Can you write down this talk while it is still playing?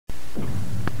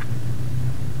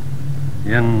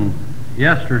In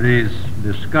yesterday's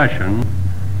discussion,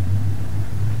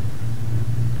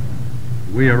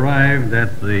 we arrived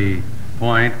at the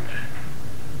point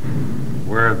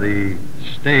where the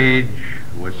stage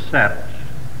was set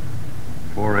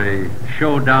for a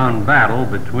showdown battle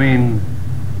between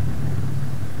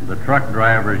the Truck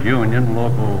Drivers Union,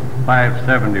 Local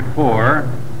 574,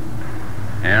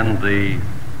 and the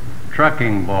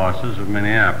trucking bosses of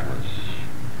Minneapolis.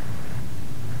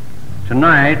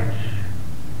 Tonight,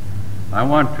 I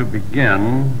want to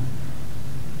begin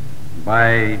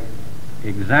by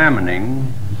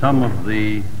examining some of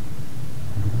the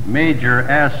major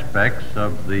aspects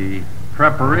of the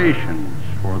preparations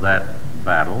for that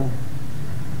battle,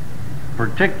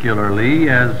 particularly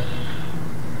as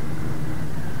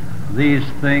these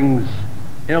things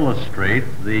illustrate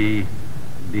the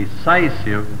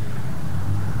decisive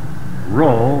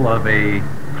role of a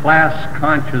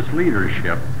class-conscious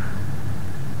leadership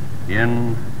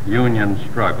in union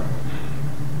struggles.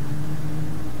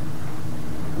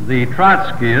 The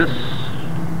Trotskyists,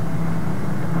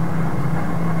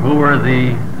 who were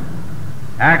the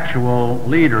actual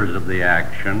leaders of the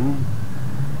action,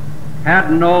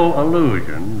 had no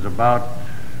illusions about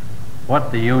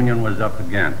what the union was up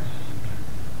against.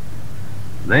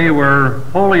 They were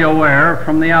wholly aware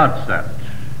from the outset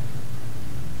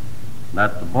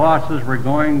that the bosses were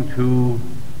going to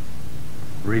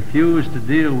refuse to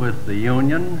deal with the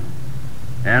union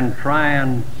and try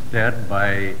instead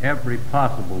by every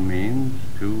possible means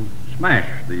to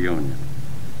smash the union.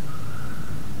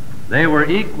 They were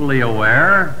equally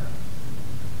aware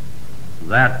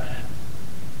that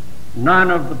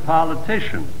none of the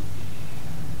politicians,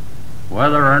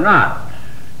 whether or not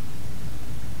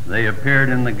they appeared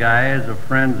in the guise of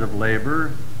friends of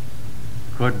labor,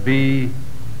 could be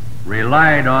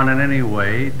relied on in any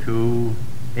way to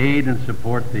aid and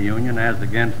support the union as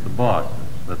against the bosses,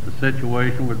 that the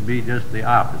situation would be just the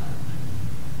opposite.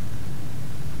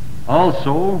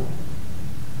 Also,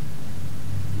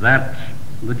 that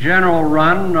the general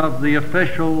run of the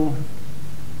official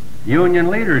union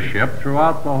leadership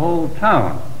throughout the whole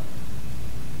town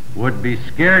would be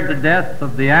scared to death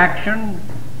of the action,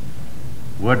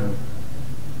 would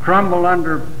crumble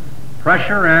under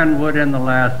pressure, and would, in the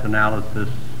last analysis,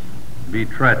 be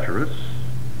treacherous.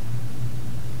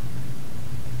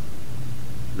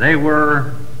 They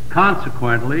were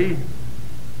consequently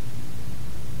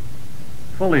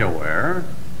fully aware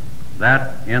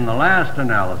that in the last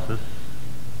analysis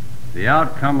the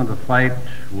outcome of the fight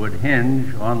would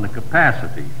hinge on the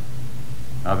capacity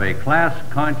of a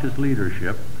class-conscious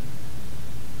leadership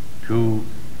to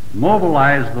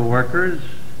mobilize the workers,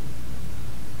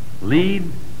 lead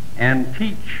and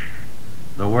teach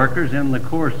the workers in the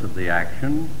course of the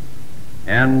action,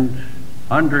 and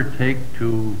undertake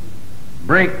to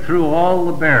break through all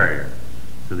the barriers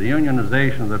to the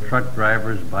unionization of the truck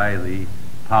drivers by the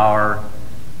power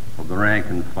of the rank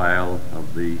and file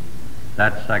of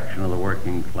that section of the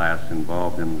working class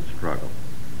involved in the struggle.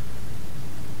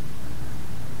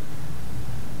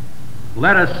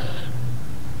 Let us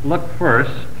look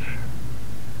first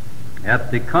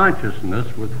at the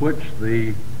consciousness with which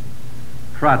the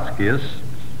Trotskyists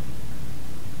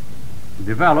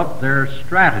developed their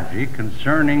strategy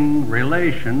concerning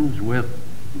relations with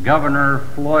Governor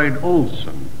Floyd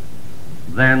Olson,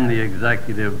 then the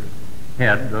executive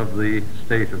head of the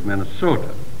state of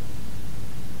Minnesota.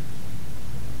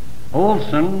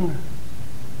 Olson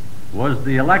was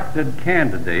the elected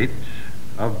candidate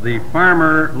of the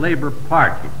Farmer Labor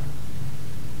Party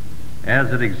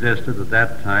as it existed at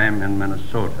that time in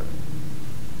Minnesota.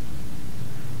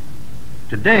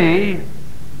 Today,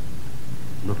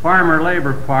 the Farmer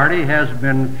Labor Party has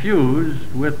been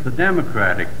fused with the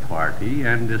Democratic Party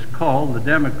and is called the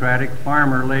Democratic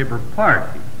Farmer Labor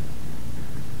Party.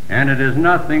 And it is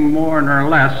nothing more nor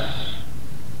less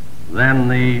than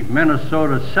the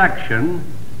Minnesota section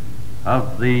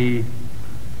of the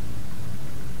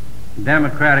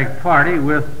Democratic Party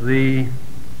with the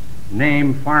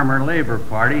name Farmer Labor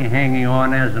Party hanging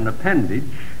on as an appendage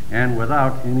and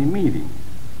without any meaning.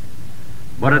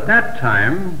 But at that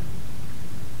time,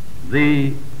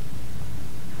 the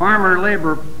Farmer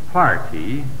Labor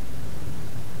Party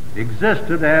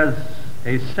existed as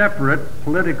a separate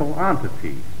political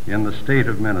entity in the state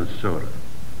of Minnesota.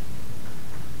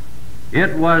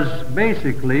 It was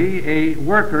basically a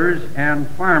workers' and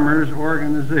farmers'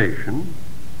 organization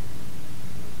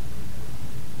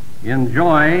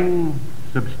enjoying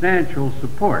substantial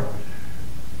support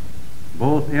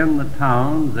both in the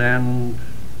towns and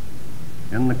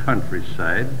in the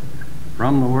countryside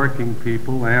from the working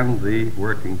people and the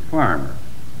working farmers.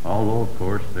 although, of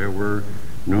course, there were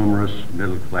numerous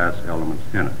middle-class elements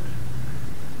in it.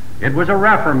 It was a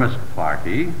reformist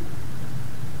party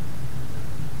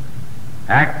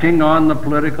acting on the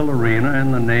political arena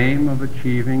in the name of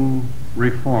achieving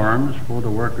reforms for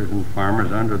the workers and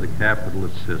farmers under the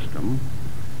capitalist system,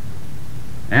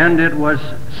 and it was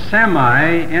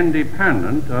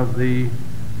semi-independent of the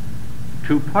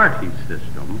two-party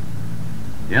system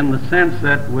in the sense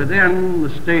that within the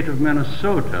state of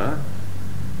Minnesota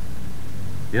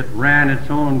it ran its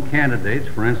own candidates,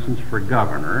 for instance, for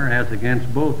governor, as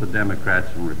against both the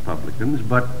Democrats and Republicans,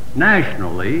 but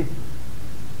nationally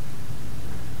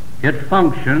it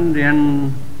functioned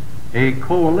in a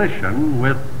coalition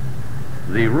with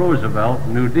the Roosevelt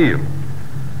New Deal.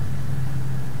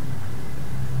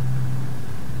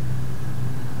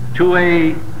 To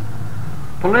a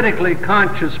politically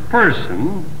conscious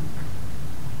person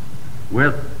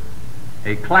with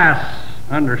a class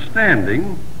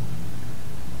understanding,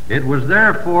 it was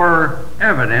therefore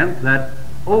evident that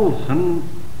Olson,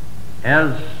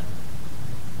 as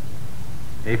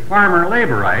a farmer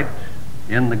laborite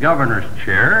in the governor's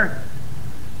chair,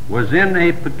 was in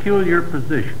a peculiar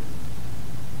position.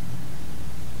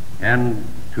 And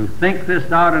to think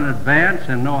this out in advance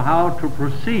and know how to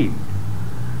proceed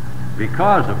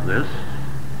because of this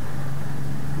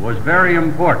was very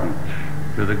important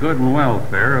to the good and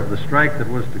welfare of the strike that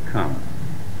was to come.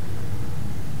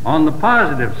 On the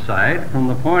positive side, from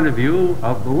the point of view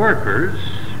of the workers,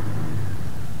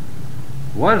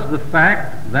 was the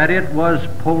fact that it was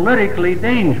politically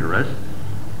dangerous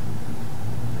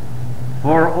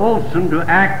for Olson to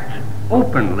act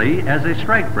openly as a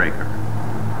strikebreaker.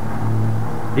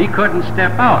 He couldn't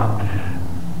step out,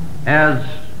 as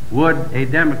would a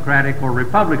Democratic or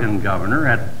Republican governor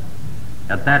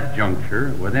at that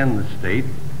juncture within the state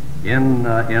in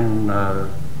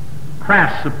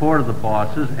crass support of the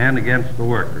bosses and against the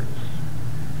workers.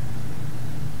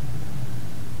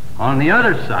 On the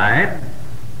other side,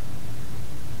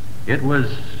 it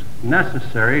was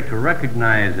necessary to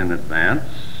recognize in advance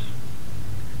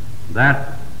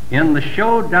that in the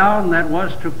showdown that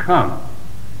was to come,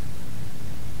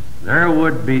 there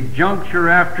would be juncture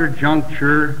after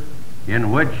juncture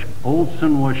in which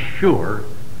Olson was sure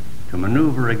to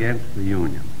maneuver against the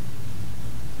Union.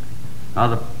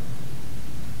 Now,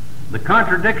 the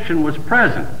contradiction was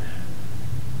present,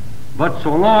 but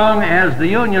so long as the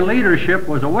Union leadership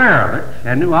was aware of it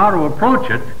and knew how to approach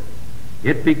it,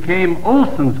 it became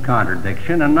Olson's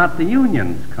contradiction and not the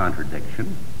Union's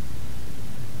contradiction.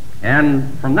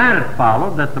 And from that it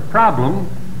followed that the problem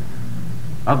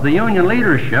of the Union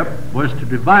leadership was to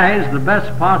devise the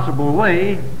best possible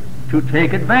way to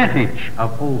take advantage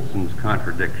of Olson's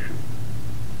contradiction.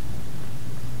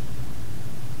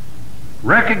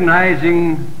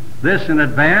 Recognizing this in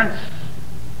advance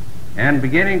and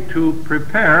beginning to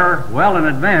prepare well in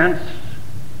advance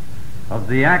of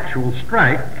the actual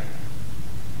strike,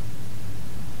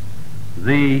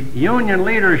 the Union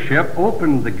leadership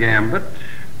opened the gambit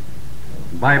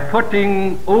by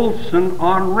putting Olson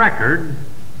on record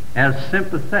as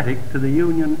sympathetic to the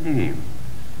Union aims.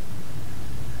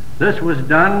 This was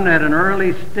done at an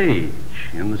early stage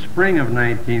in the spring of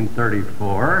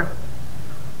 1934,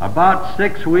 about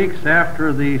 6 weeks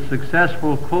after the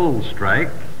successful coal strike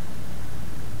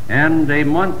and a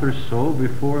month or so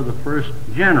before the first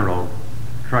general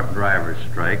truck driver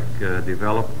strike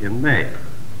developed in May.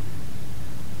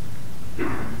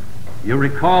 You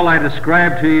recall I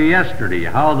described to you yesterday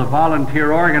how the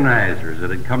volunteer organizers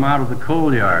that had come out of the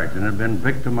coal yards and had been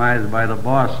victimized by the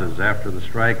bosses after the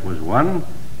strike was won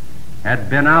had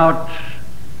been out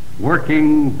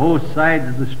working both sides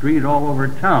of the street all over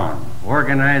town,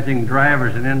 organizing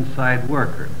drivers and inside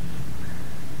workers,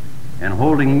 and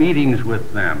holding meetings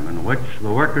with them in which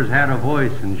the workers had a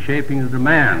voice in shaping the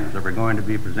demands that were going to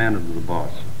be presented to the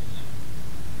bosses.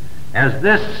 As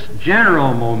this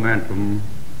general momentum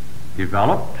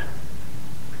developed,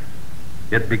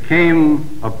 it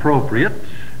became appropriate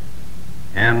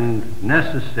and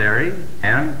necessary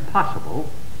and possible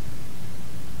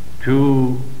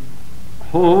to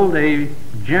hold a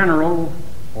general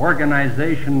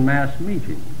organization mass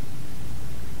meeting.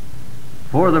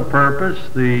 For the purpose,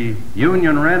 the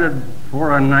Union rented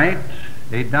for a night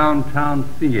a downtown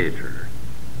theater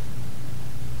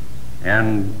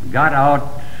and got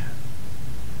out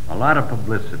a lot of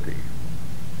publicity.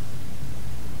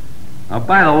 Now,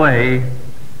 by the way,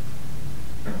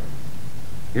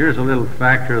 here's a little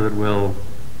factor that will,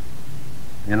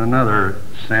 in another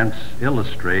sense,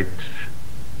 illustrate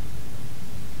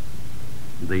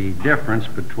the difference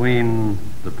between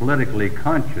the politically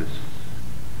conscious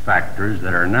factors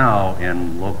that are now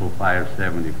in Local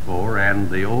 574 and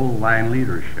the old line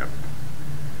leadership.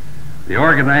 The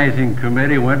organizing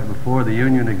committee went before the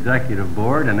Union Executive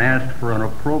Board and asked for an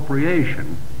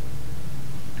appropriation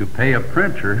to pay a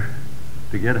printer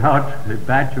to get out a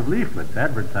batch of leaflets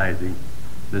advertising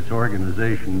this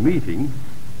organization meeting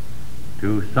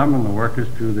to summon the workers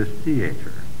to this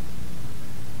theater.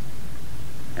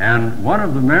 And one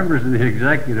of the members of the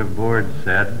Executive Board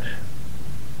said,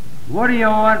 "What do you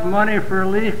want money for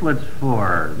leaflets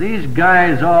for? These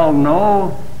guys all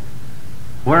know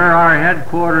where our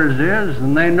headquarters is,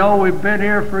 and they know we've been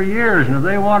here for years, and if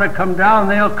they want to come down,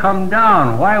 they'll come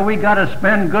down. Why we got to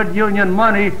spend good union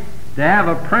money to have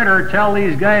a printer tell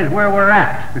these guys where we're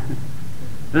at?"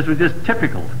 This was just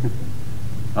typical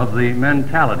of the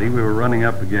mentality we were running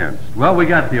up against. Well, we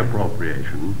got the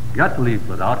appropriation, got the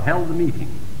leaflet out, held the meeting,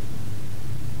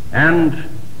 and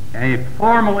a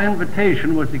formal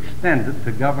invitation was extended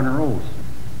to Governor Olson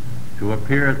to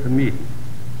appear at the meeting.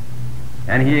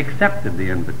 And he accepted the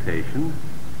invitation,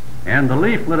 and the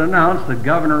leaflet announced that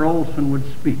Governor Olson would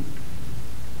speak.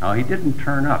 Now, he didn't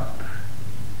turn up.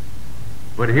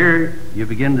 But here you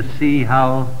begin to see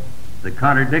how the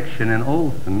contradiction in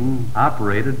Olson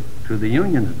operated to the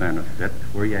union's benefit,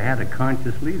 where you had a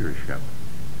conscious leadership.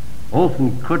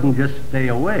 Olson couldn't just stay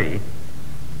away,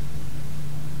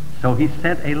 so he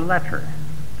sent a letter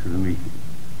to the meeting.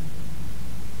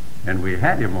 And we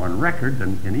had him on record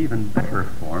in even better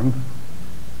form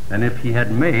than if he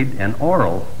had made an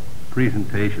oral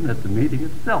presentation at the meeting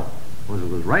itself. Because it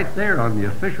was right there on the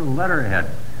official letterhead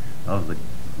of the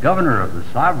Governor of the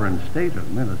Sovereign State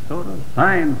of Minnesota,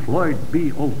 signed Floyd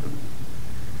B. Olson,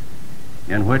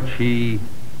 in which he,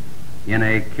 in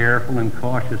a careful and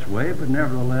cautious way, but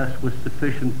nevertheless with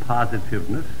sufficient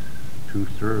positiveness to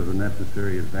serve the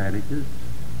necessary advantages,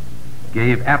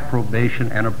 gave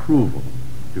approbation and approval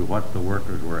to what the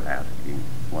workers were asking,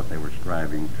 what they were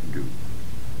striving to do.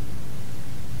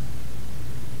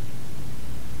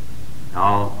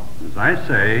 Now, as I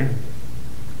say,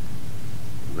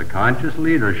 the conscious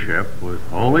leadership was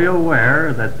wholly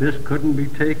aware that this couldn't be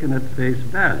taken at face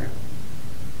value.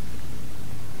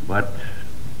 But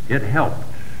it helped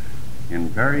in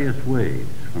various ways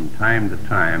from time to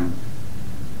time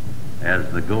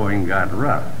as the going got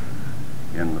rough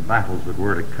in the battles that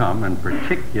were to come, and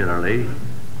particularly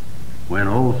when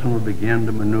Olson would begin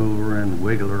to maneuver and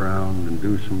wiggle around and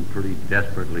do some pretty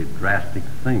desperately drastic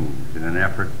things in an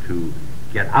effort to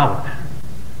get out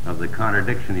of the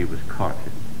contradiction he was caught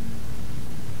in.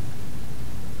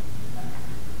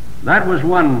 That was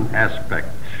one aspect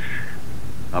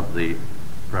of the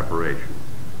preparation.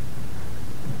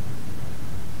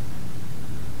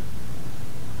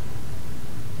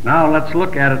 Now let's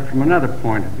look at it from another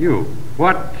point of view.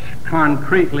 What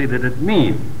concretely did it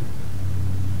mean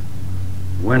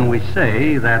when we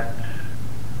say that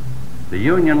the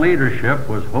union leadership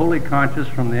was wholly conscious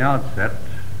from the outset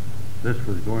this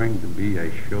was going to be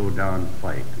a showdown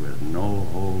fight with no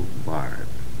holds barred?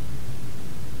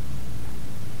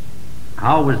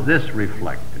 How was this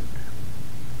reflected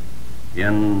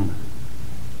in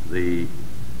the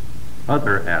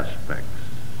other aspects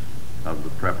of the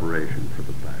preparation for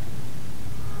the battle?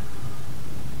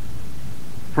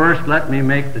 First, let me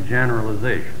make the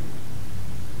generalization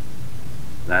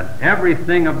that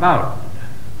everything about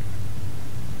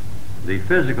the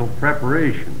physical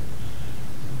preparations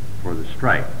for the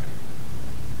strike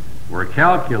were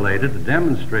calculated to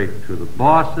demonstrate to the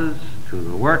bosses, to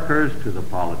the workers, to the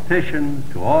politicians,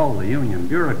 to all the union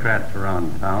bureaucrats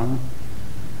around town,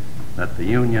 that the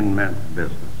union meant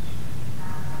business.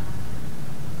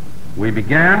 We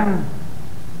began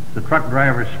the truck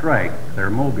driver strike, their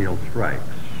mobile strikes.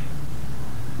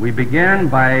 We began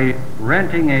by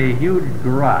renting a huge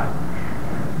garage.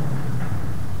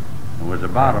 It was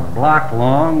about a block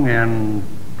long and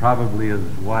probably as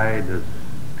wide as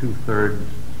 2/3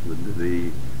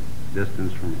 the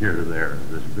distance from here to there,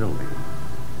 this building.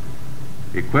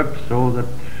 Equipped so that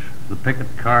the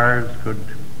picket cars could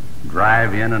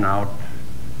drive in and out,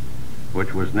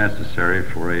 which was necessary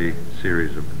for a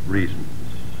series of reasons.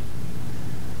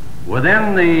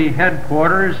 Within the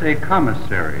headquarters, a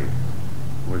commissary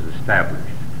was established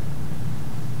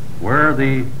where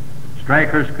the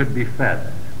strikers could be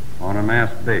fed on a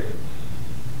mass basis.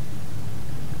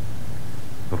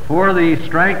 Before the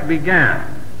strike began,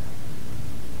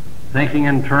 thinking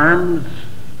in terms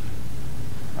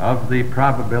of the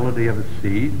probability of a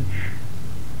siege,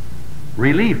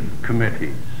 relief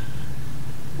committees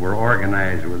were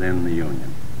organized within the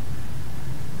union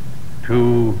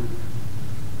to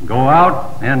go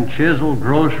out and chisel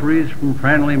groceries from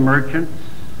friendly merchants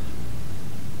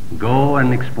go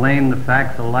and explain the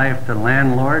facts of life to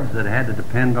landlords that had to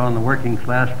depend on the working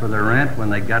class for their rent when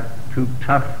they got too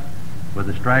tough with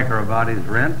the striker about his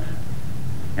rent,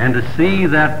 and to see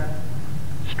that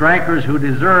strikers who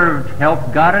deserved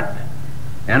help got it,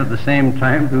 and at the same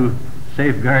time to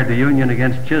safeguard the union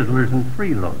against chiselers and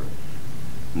freeloaders.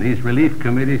 And these relief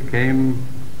committees came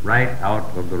right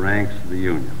out of the ranks of the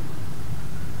union.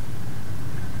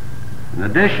 In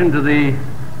addition to the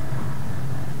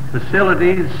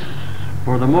facilities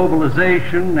for the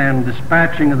mobilization and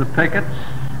dispatching of the pickets,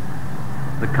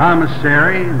 the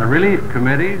commissary and the relief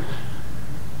committees,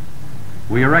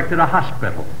 we erected a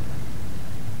hospital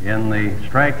in the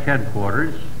strike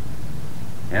headquarters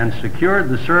and secured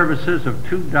the services of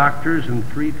 2 doctors and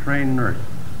 3 trained nurses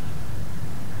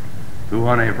who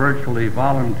on a virtually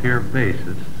volunteer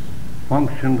basis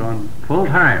functioned on full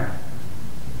time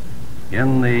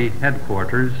in the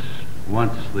headquarters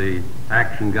once the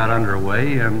action got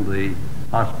underway and the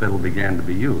hospital began to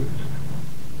be used.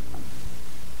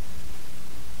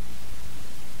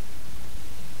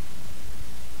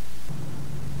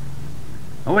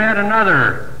 We had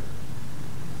another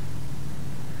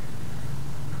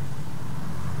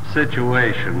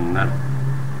situation that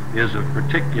is of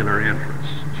particular interest.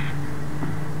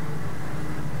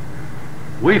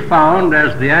 We found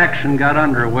as the action got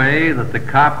underway that the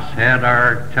cops had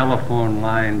our telephone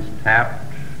lines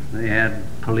tapped. They had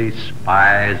police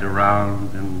spies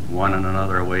around in one and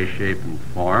another way, shape, and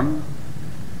form.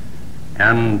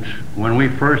 And when we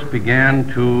first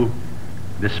began to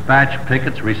dispatch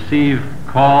pickets, receive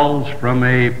calls from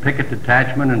a picket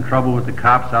detachment in trouble with the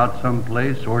cops out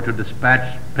someplace, or to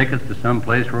dispatch pickets to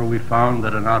someplace where we found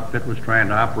that an outfit was trying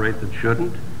to operate that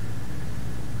shouldn't,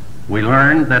 we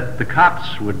learned that the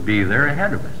cops would be there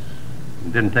ahead of us.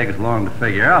 It didn't take us long to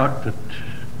figure out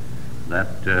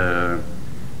that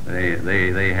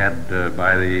they had,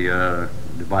 by the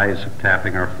device of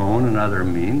tapping our phone and other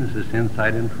means, this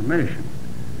inside information.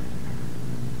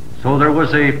 So there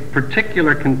was a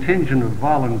particular contingent of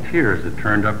volunteers that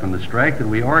turned up in the strike that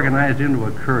we organized into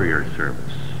a courier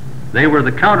service. They were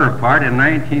the counterpart in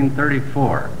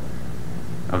 1934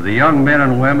 of the young men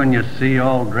and women you see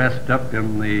all dressed up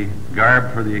in the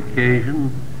garb for the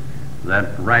occasion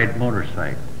that ride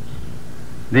motorcycles.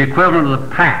 The equivalent of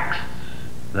the packs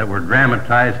that were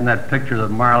dramatized in that picture that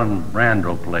Marlon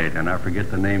Brando played, and I forget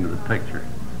the name of the picture.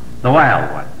 The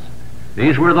Wild Ones.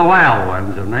 These were the Wild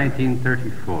Ones of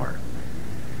 1934.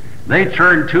 They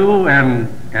turned to,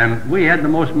 and we had the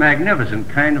most magnificent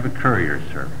kind of a courier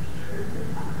service.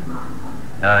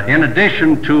 In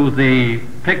addition to the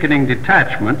picketing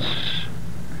detachments,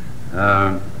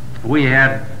 we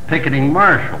had picketing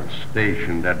marshals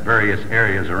stationed at various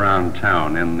areas around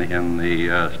town in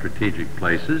the strategic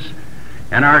places,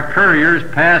 and our couriers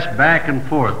passed back and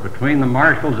forth between the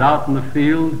marshals out in the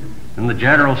field and the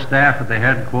general staff at the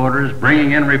headquarters,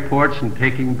 bringing in reports and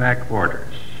taking back orders.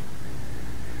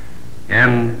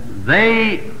 And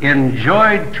they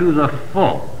enjoyed to the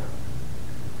full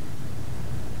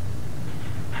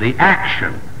the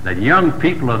action that young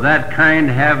people of that kind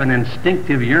have an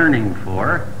instinctive yearning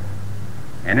for,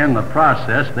 and in the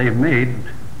process they've made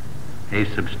a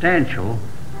substantial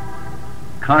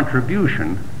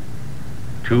contribution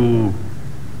to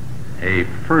a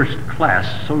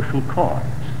first-class social cause.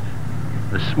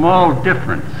 The small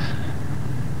difference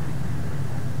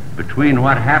between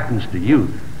what happens to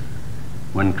youth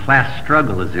when class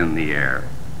struggle is in the air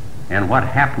and what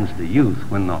happens to youth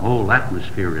when the whole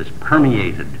atmosphere is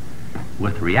permeated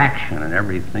with reaction and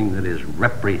everything that is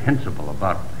reprehensible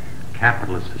about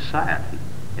capitalist society,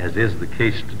 as is the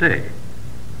case today.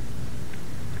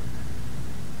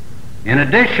 In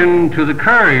addition to the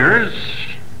couriers,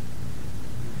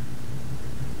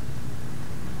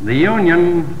 the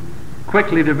union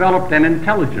quickly developed an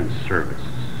intelligence service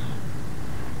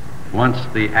once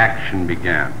the action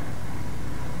began.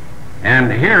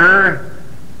 And here,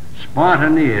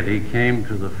 spontaneity came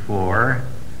to the fore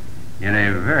in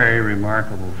a very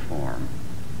remarkable form.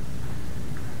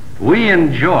 We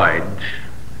enjoyed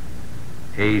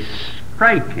a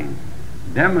striking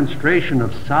demonstration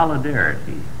of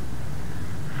solidarity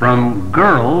from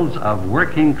girls of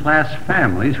working class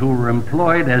families who were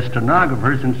employed as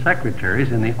stenographers and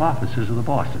secretaries in the offices of the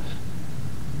bosses.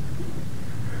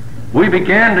 We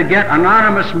began to get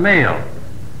anonymous mail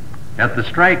at the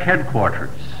strike headquarters.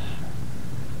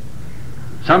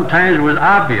 Sometimes it was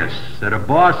obvious that a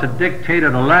boss had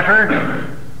dictated a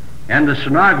letter and the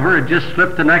stenographer had just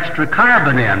slipped an extra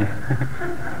carbon in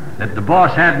that the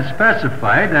boss hadn't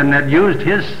specified, and had used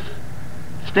his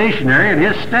stationery and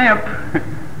his stamp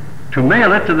to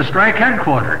mail it to the strike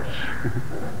headquarters.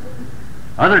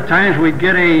 Other times we'd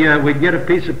get a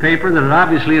piece of paper that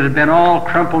obviously had been all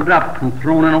crumpled up and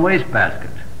thrown in a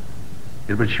wastebasket.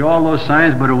 It would show all those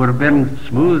signs, but it would have been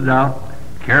smoothed out,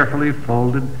 carefully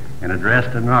folded, and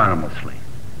addressed anonymously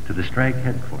to the strike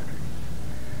headquarters.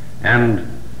 And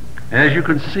as you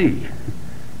can see,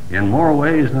 in more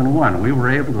ways than one, we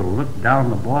were able to look down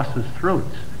the boss's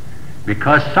throats,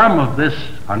 because some of this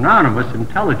anonymous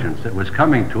intelligence that was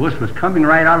coming to us was coming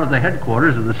right out of the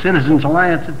headquarters of the Citizens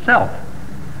Alliance itself,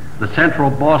 the central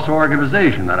boss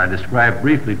organization that I described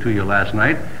briefly to you last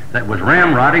night, that was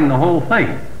ramrodding the whole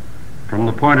thing from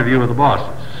the point of view of the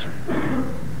bosses.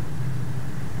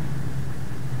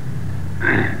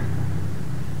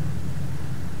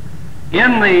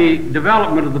 In the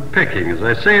development of the picking, as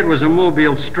I say, it was a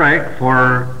mobile strike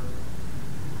for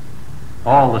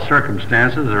all the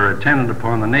circumstances that are attendant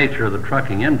upon the nature of the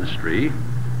trucking industry,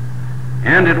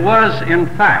 and it was, in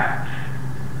fact,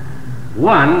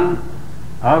 one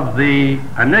of the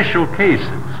initial cases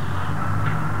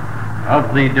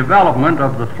of the development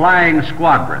of the flying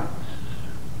squadrons,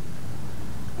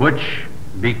 which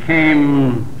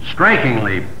became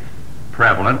strikingly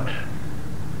prevalent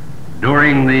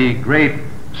during the great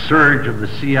surge of the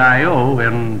CIO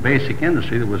in basic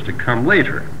industry that was to come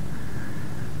later.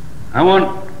 I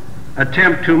won't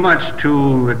attempt too much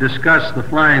to discuss the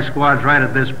flying squads right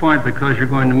at this point, because you're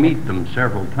going to meet them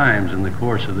several times in the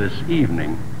course of this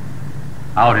evening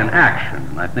out in action.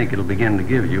 And I think it'll begin to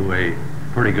give you a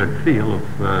pretty good feel of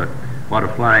what a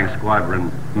flying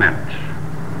squadron meant.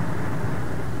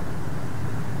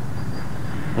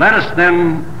 Let us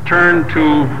then turn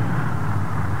to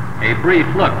a brief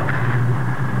look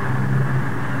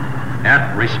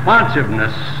at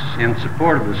responsiveness in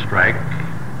support of the strike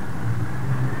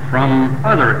from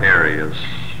other areas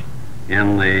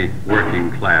in the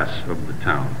working class of the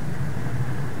town.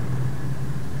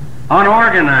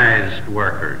 Unorganized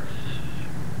workers,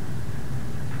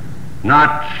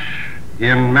 not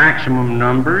in maximum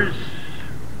numbers,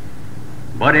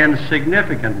 but in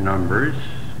significant numbers,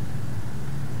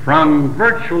 from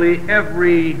virtually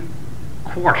every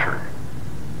quarter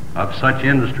of such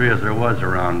industry as there was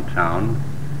around town,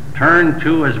 turned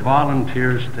to as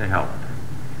volunteers to help.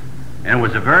 And it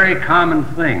was a very common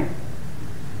thing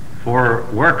for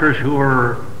workers who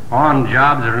were on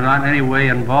jobs that are not in any way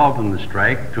involved in the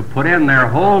strike to put in their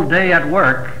whole day at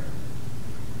work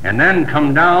and then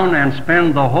come down and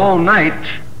spend the whole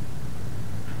night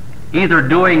either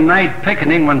doing night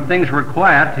picketing when things were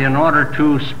quiet in order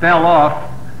to spell off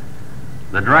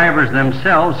the drivers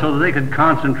themselves so that they could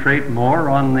concentrate more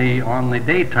on the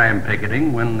daytime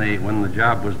picketing when the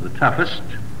job was the toughest,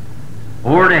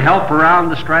 or to help around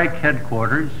the strike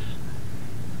headquarters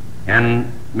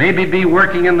and maybe be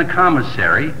working in the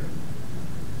commissary.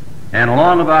 And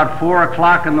along about 4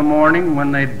 o'clock in the morning,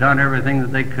 when they'd done everything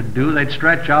that they could do, they'd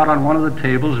stretch out on one of the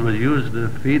tables that was used to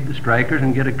feed the strikers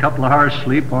and get a couple of hours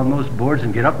sleep on those boards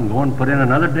and get up and go and put in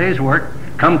another day's work.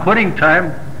 Come quitting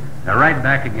time, they're right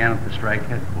back again at the strike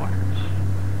headquarters.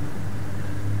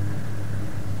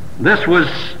 This was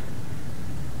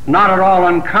not at all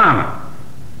uncommon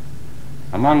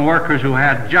among workers who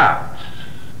had jobs,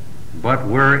 but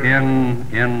were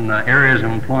in areas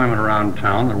of employment around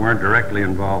town that weren't directly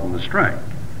involved in the strike.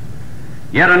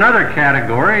 Yet another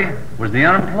category was the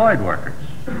unemployed workers,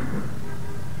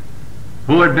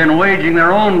 who had been waging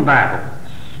their own battles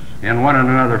in one and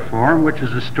another form, which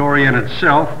is a story in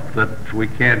itself that we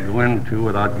can't go into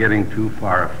without getting too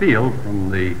far afield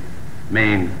from the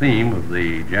main theme of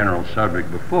the general subject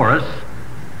before us.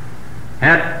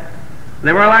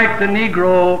 They were like the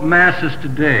Negro masses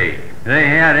today. They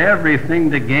had everything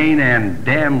to gain and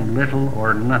damn little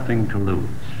or nothing to lose.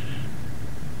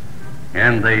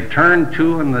 And they turned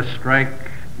to in the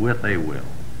strike with a will.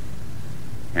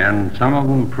 And some of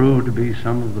them proved to be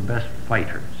some of the best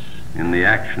fighters in the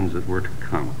actions that were to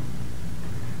come.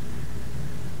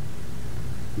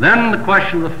 Then the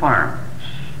question of the farmers.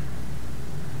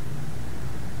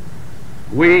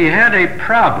 We had a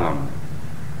problem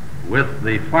with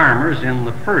the farmers in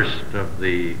the first of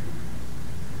the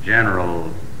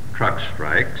general truck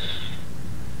strikes,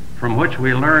 from which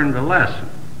we learned a lesson.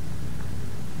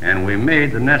 And we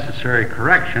made the necessary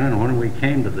correction, and when we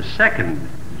came to the second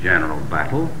general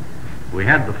battle, we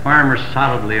had the farmers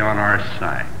solidly on our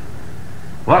side.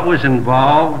 What was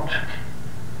involved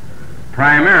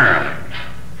primarily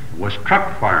was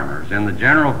truck farmers in the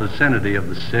general vicinity of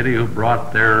the city who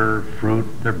brought their fruit,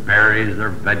 their berries, their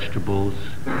vegetables,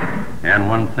 and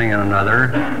one thing and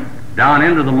another down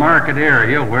into the market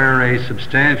area where a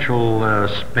substantial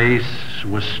space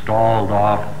was stalled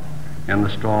off and the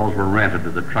stalls were rented to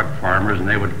the truck farmers, and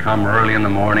they would come early in the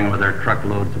morning with their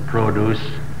truckloads of produce.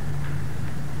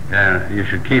 You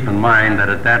should keep in mind that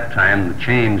at that time the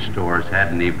chain stores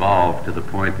hadn't evolved to the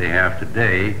point they have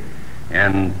today,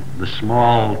 and the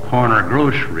small corner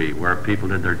grocery where people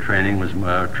did their trading was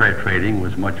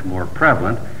much more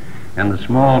prevalent. And the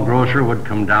small grocer would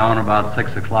come down about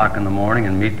 6 o'clock in the morning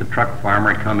and meet the truck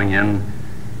farmer coming in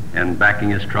and backing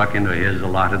his truck into his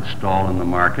allotted stall in the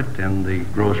market, and the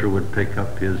grocer would pick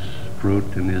up his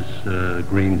fruit and his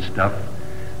green stuff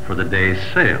for the day's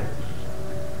sales.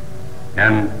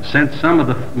 And since some of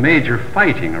the major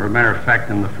fighting, or a matter of fact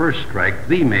in the first strike,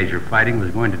 the major fighting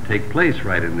was going to take place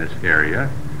right in this area,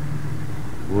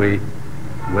 we,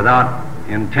 without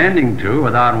intending to,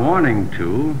 without wanting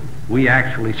to, we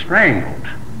actually strangled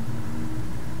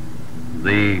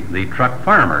the truck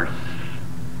farmers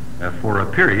for a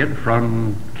period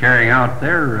from carrying out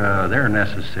their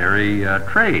necessary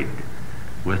trade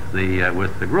with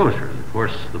the grocers. Of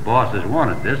course, the bosses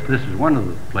wanted this. This is one of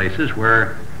the places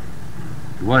where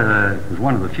it was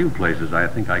one of the few places, I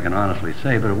think I can honestly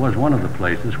say, but it was one of the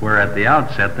places where at the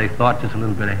outset they thought just a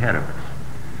little bit ahead of us.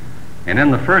 And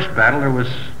in the first battle there was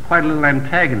quite a little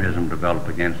antagonism developed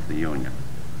against the Union.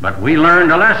 But we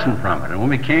learned a lesson from it, and when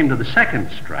we came to the second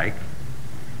strike,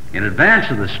 in advance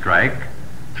of the strike,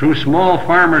 through small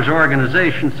farmers'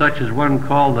 organizations such as one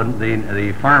called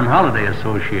the Farm Holiday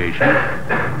Association,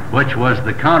 which was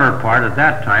the counterpart at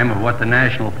that time of what the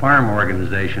National Farm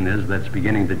Organization is that's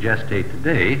beginning to gestate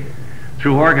today,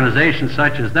 through organizations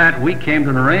such as that, we came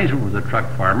to an arrangement with the truck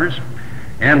farmers,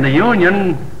 and the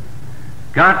Union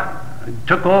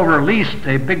took over, leased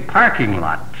a big parking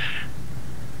lot,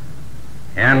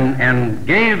 and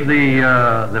gave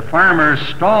the farmers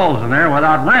stalls in there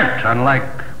without rent, unlike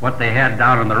what they had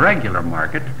down in the regular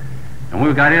market. And when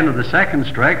we got into the second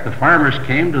strike, the farmers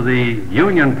came to the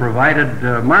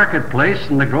union-provided marketplace,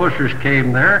 and the grocers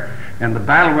came there, and the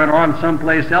battle went on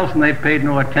someplace else, and they paid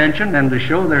no attention. And to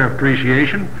show their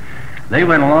appreciation, they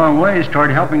went a long ways toward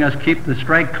helping us keep the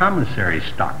strike commissary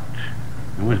stocked.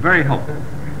 It was very helpful.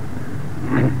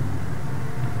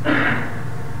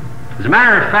 As a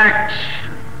matter of fact,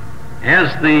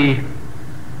 as the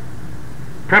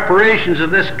preparations of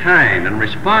this kind and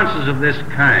responses of this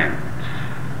kind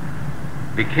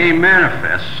became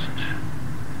manifest,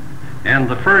 and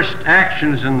the first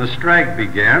actions in the strike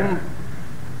began,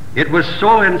 it was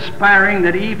so inspiring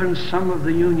that even some of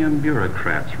the union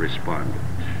bureaucrats responded.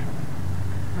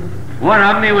 One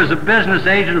of them, he was a business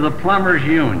agent of the Plumbers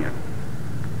Union.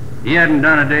 He hadn't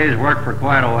done a day's work for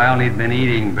quite a while, and he'd been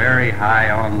eating very high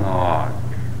on the hog.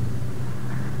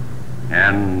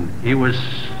 And he was,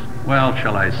 well,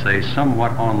 shall I say,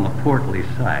 somewhat on the portly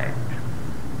side.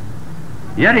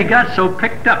 Yet he got so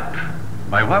picked up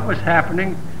by what was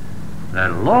happening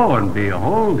that lo and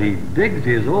behold, he digs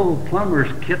his old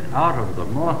plumber's kit out of the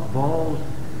mothballs,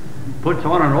 puts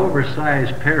on an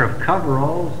oversized pair of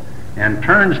coveralls, and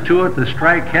turns to it the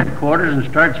strike headquarters and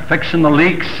starts fixing the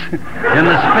leaks in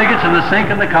the spigots and the sink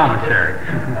in the commissary.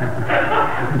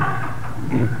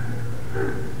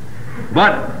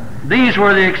 But these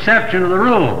were the exception to the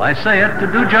rule. I say it to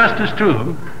do justice to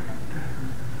them.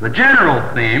 The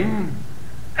general theme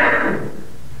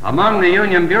among the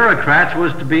union bureaucrats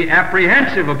was to be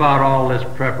apprehensive about all this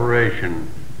preparation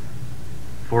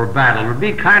for battle. It would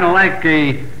be kind of like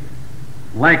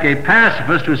a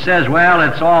pacifist who says, well,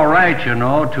 it's all right, you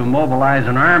know, to mobilize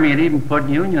an army and even put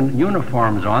union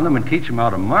uniforms on them and teach them how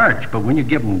to march, but when you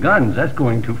give them guns, that's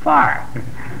going too far.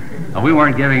 Now, we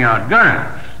weren't giving out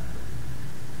guns,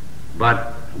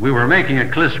 but we were making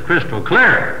it crystal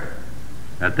clear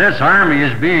that this army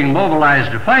is being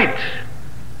mobilized to fight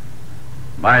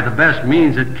by the best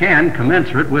means it can,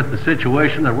 commensurate with the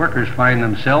situation that workers find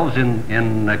themselves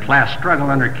in a class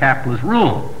struggle under capitalist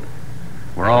rule,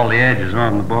 where all the edge is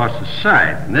on the boss's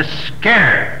side. And this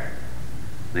scared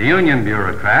the union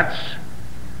bureaucrats,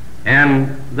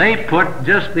 and they put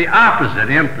just the opposite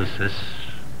emphasis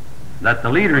that the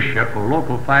leadership of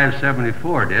Local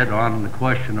 574 did on the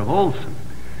question of Olson.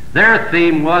 Their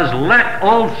theme was, let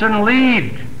Olson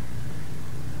lead.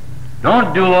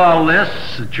 Don't do all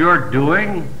this that you're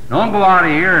doing. Don't go out of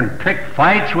here and pick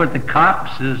fights with the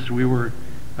cops, as we were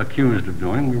accused of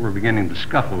doing. We were beginning to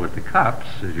scuffle with the cops,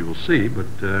 as you will see, but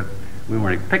we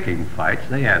weren't picking fights.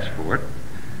 They asked for it.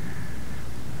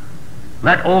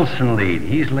 Let Olson lead.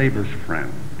 He's labor's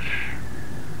friend.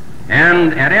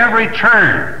 And at every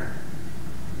turn,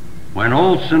 when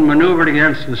Olson maneuvered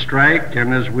against the strike,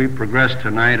 and as we progress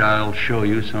tonight, I'll show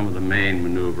you some of the main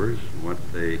maneuvers,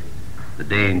 the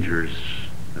dangers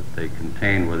that they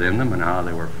contained within them, and how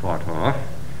they were fought off.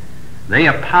 they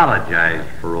apologized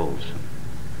for Olson.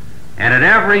 And at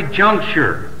every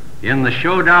juncture in the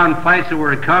showdown fights that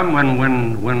were to come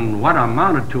when what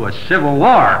amounted to a civil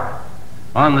war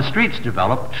on the streets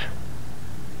developed,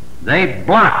 they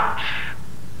blocked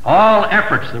all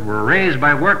efforts that were raised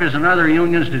by workers and other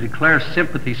unions to declare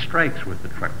sympathy strikes with the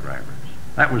truck drivers.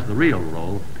 That was the real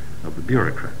role of the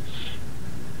bureaucrats.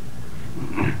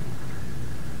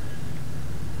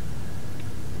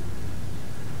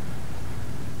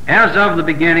 As of the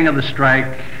beginning of the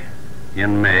strike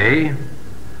in May,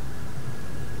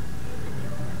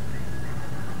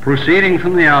 proceeding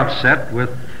from the outset with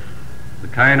the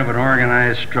kind of an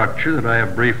organized structure that I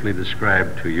have briefly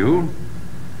described to you,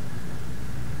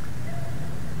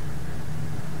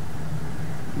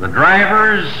 the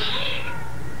drivers,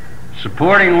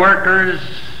 supporting workers,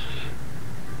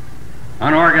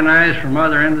 unorganized from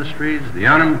other industries, the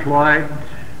unemployed,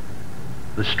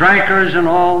 the strikers and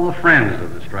all the friends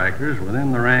of the strikers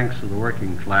within the ranks of the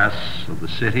working class of the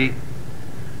city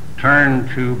turned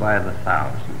to by the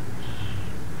thousands.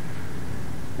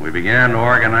 We began to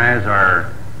organize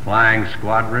our flying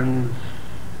squadrons,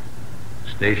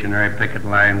 stationary picket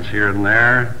lines here and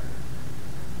there,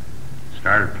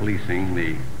 started policing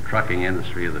the trucking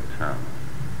industry of the town.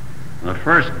 The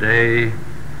first day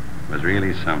was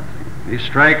really something. These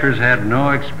strikers had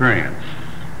no experience.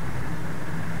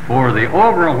 For the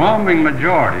overwhelming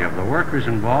majority of the workers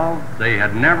involved, they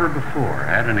had never before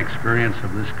had an experience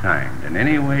of this kind in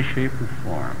any way, shape, or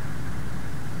form.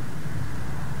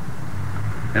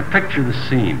 And picture the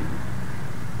scene.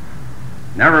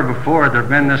 Never before had there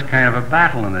been this kind of a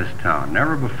battle in this town.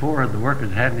 Never before had the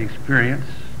workers had an experience.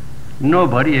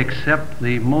 Nobody except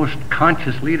the most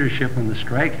conscious leadership in the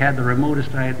strike had the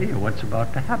remotest idea what's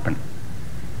about to happen.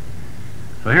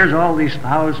 So here's all these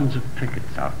thousands of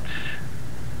pickets out.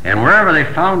 And wherever they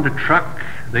found a truck,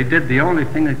 they did the only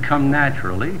thing that come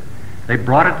naturally. They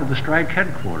brought it to the strike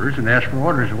headquarters and asked for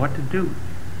orders of what to do.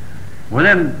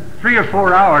 Within 3 or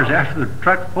 4 hours after the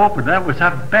truck opened, that was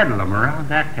a bedlam around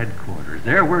that headquarters.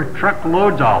 There were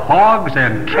truckloads of hogs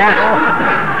and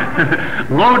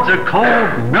cattle, loads of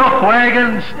coal, milk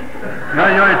wagons.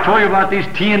 I told you about these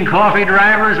tea and coffee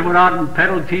drivers who went out and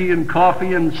peddled tea and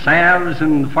coffee and salves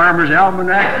and the Farmer's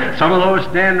Almanac. Some of those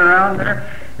standing around there.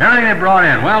 Everything they brought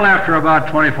in. Well, after about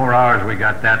 24 hours, we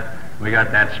got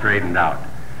that straightened out.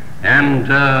 And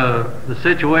the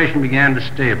situation began to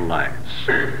stabilize.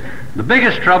 The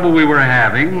biggest trouble we were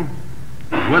having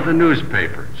was with the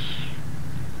newspapers.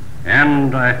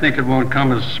 And I think it won't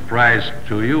come as a surprise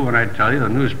to you when I tell you the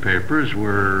newspapers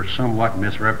were somewhat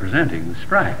misrepresenting the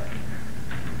strike.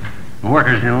 The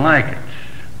workers didn't like it.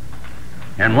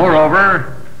 And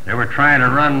moreover, they were trying to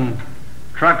run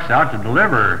trucks out to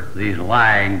deliver these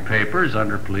lying papers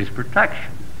under police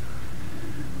protection.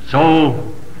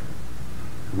 So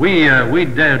we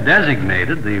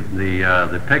designated,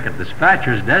 the picket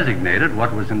dispatchers designated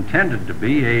what was intended to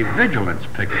be a vigilance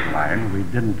picket line. We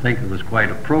didn't think it was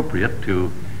quite appropriate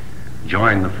to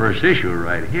join the first issue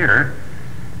right here.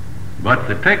 But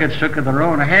the pickets took it in their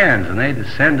own hands and they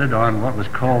descended on what was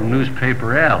called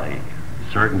Newspaper Alley,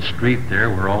 a certain street there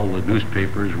where all the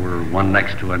newspapers were one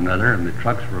next to another and the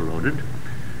trucks were loaded.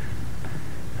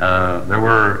 There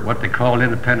were what they called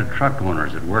independent truck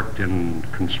owners that worked in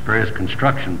various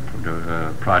construction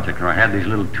projects. I had these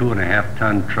little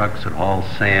 2.5-ton trucks that hauled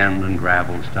sand and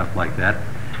gravel and stuff like that.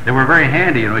 They were very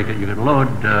handy. You could load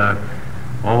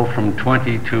from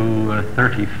 20 to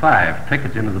 35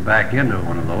 pickets into the back end of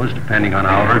one of those, depending on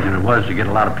how urgent it was to get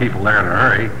a lot of people there in a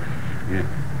hurry.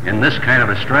 In this kind of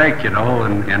a strike, in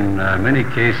many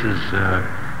cases,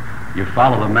 you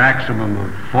follow the maximum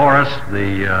of Forrest,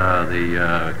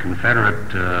 the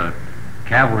Confederate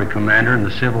cavalry commander in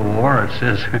the Civil War. It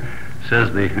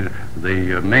says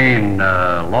the main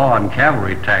law in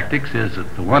cavalry tactics is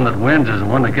that the one that wins is the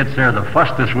one that gets there the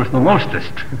fastest with the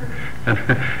mostest.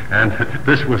 and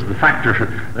this was the factor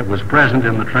that was present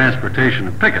in the transportation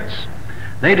of pickets.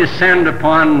 They descend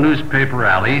upon Newspaper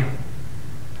Alley,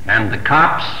 and the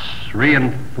cops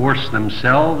reinforce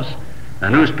themselves. The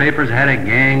newspapers had a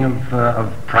gang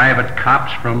of private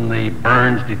cops from the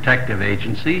Burns Detective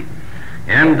Agency,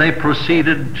 and they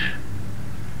proceeded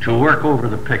to work over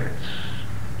the pickets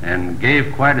and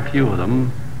gave quite a few of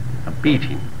them a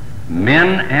beating,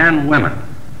 men and women.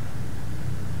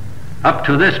 Up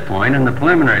to this point, in the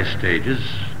preliminary stages,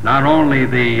 not only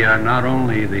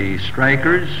the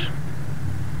strikers,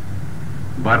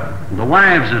 but the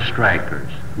wives of strikers,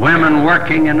 women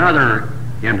working in other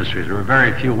industries. There were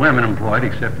very few women employed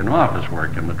except in office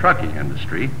work in the trucking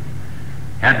industry,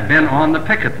 had been on the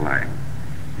picket line.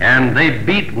 And they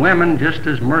beat women just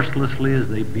as mercilessly as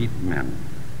they beat men.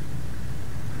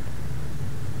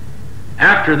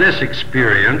 After this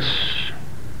experience,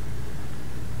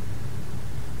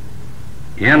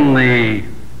 in the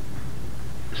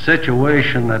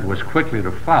situation that was quickly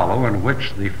to follow, in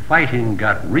which the fighting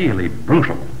got really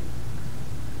brutal,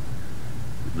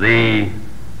 the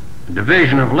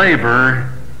division of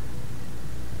labor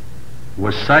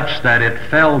was such that it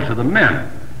fell to the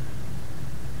men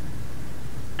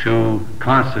to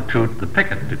constitute the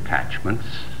picket detachments,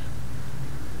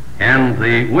 and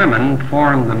the women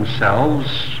formed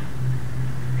themselves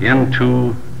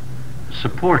into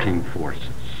supporting forces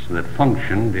that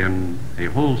functioned in a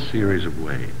whole series of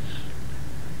ways.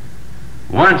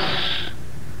 Once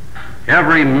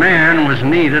every man was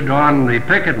needed on the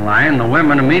picket line, the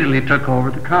women immediately took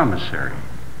over the commissary.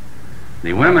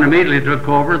 The women immediately took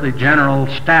over the general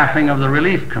staffing of the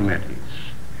relief committees.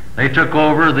 They took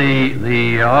over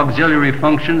the auxiliary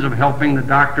functions of helping the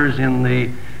doctors and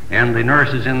the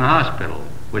nurses in the hospital,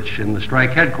 which in the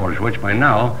strike headquarters, which by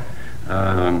now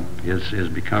is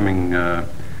becoming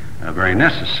very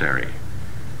necessary.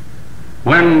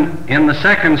 When in the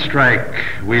second strike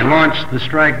we launched the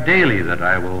strike daily that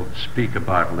I will speak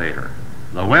about later,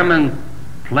 the women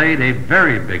played a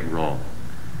very big role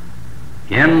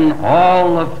in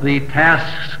all of the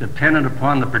tasks attendant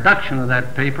upon the production of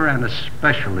that paper, and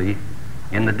especially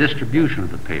in the distribution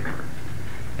of the paper.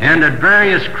 And at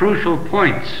various crucial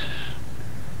points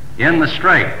in the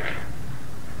strike,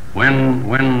 when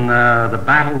the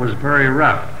battle was very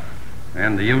rough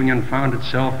and the union found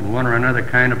itself in one or another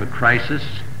kind of a crisis,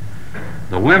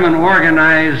 the women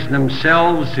organized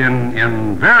themselves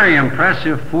in very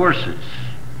impressive forces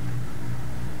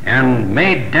and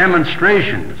made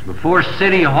demonstrations before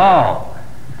City Hall,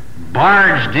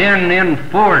 barged in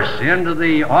force into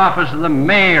the office of the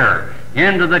mayor,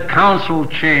 into the council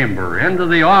chamber, into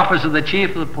the office of the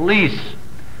chief of the police,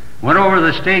 went over to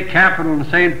the state capitol in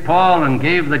St. Paul and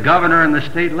gave the governor and the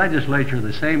state legislature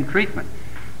the same treatment.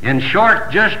 In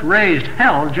short, just raised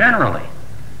hell generally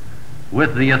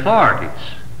with the authorities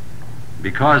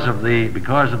because of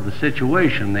the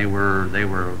situation they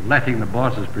were letting the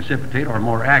bosses precipitate, or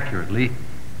more accurately,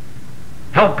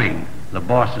 helping the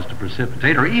bosses to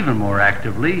precipitate, or even more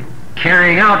actively,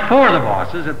 carrying out for the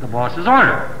bosses at the boss's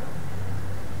order.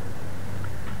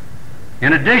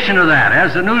 In addition to that,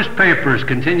 as the newspapers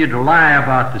continued to lie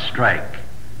about the strike,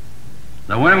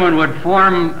 the women would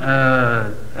form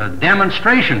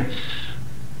demonstrations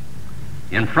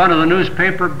in front of the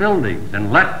newspaper buildings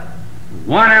and let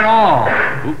one and all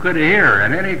who could hear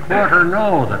in any quarter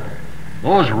know that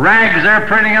those rags they're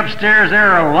printing upstairs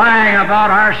there are lying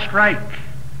about our strike.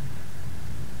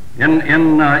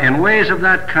 In ways of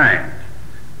that kind,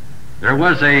 there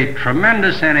was a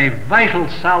tremendous and a vital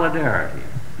solidarity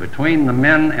between the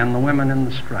men and the women in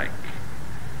the strike.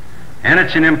 And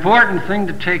it's an important thing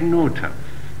to take note of,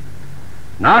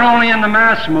 not only in the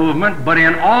mass movement, but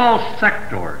in all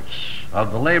sectors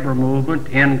of the labor movement,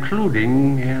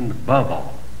 including and above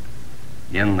all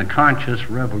in the conscious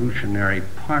revolutionary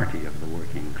party of the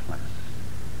working class.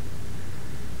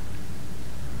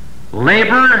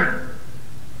 Labor,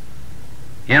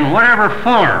 in whatever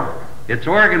form its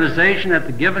organization at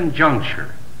the given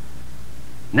juncture,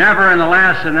 never in the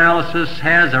last analysis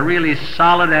has a really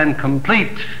solid and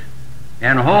complete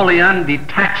and wholly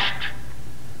undetached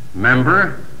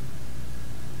member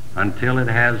until it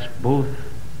has both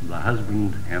the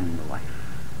husband and the wife.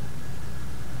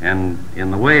 And in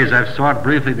the ways I've sought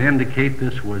briefly to indicate,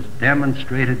 this was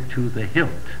demonstrated to the hilt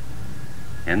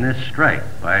in this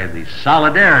strike by the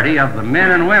solidarity of the men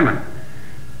and women.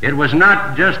 It was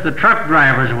not just the truck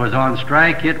drivers who was on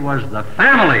strike, it was the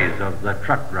families of the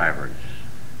truck drivers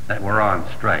that were on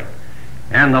strike.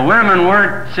 And the women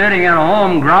weren't sitting at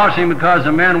home grousing because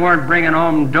the men weren't bringing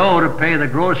home dough to pay the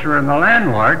grocer and the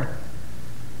landlord.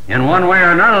 In one way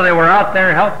or another, they were out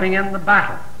there helping in the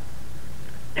battle.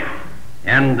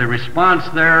 And the response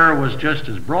there was just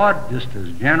as broad, just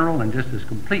as general, and just as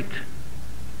complete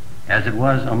as it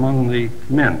was among the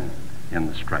men in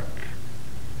the strike.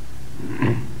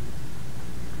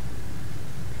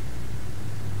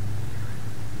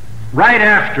 Right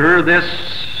after this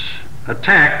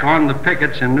attack on the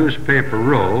pickets in Newspaper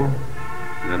Row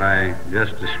that I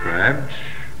just described,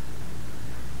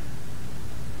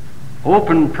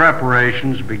 open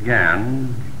preparations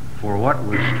began for what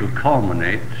was to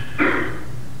culminate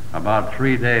about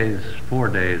 4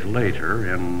 days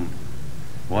later in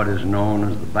what is known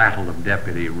as the Battle of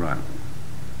Deputy Run.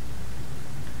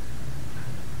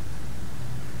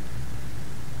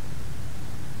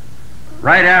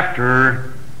 Right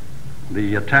after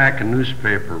the attack in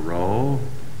Newspaper Row,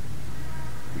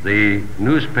 the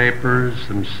newspapers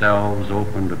themselves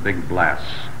opened a big blast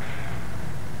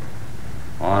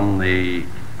on the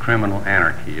criminal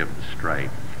anarchy of the strike,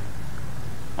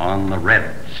 on the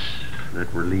Reds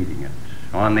that were leading it,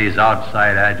 on these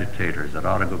outside agitators that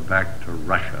ought to go back to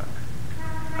Russia,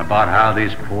 about how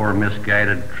these poor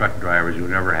misguided truck drivers who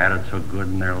never had it so good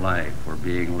in their life were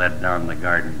being led down the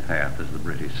garden path, as the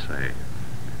British say.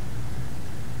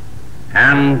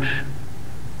 And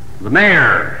the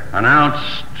mayor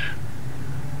announced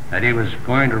that he was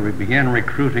going to begin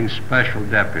recruiting special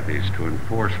deputies to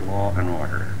enforce law and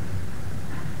order.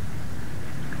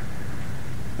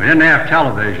 We didn't have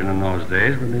television in those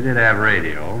days, but they did have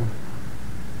radio.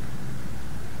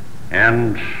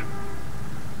 And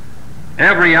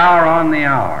every hour on the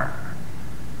hour,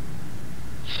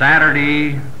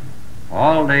 Saturday,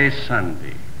 all day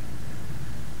Sunday,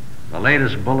 the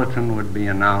latest bulletin would be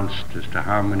announced as to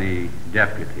how many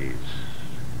deputies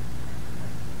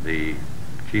the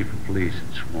chief of police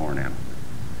had sworn in.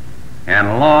 And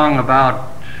along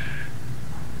about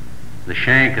the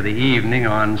shank of the evening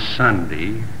on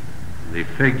Sunday, the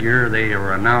figure they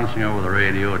were announcing over the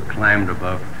radio had climbed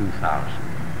above 2,000.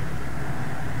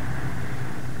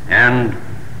 And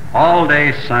all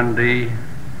day Sunday,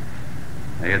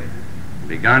 they had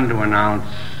begun to announce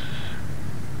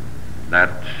that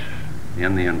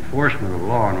in the enforcement of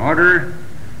law and order,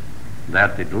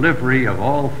 that the delivery of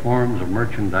all forms of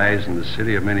merchandise in the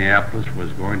city of Minneapolis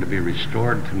was going to be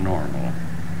restored to normal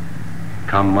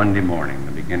come Monday morning,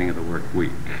 the beginning of the work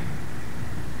week.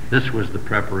 This was the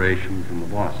preparation from the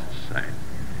boss's side.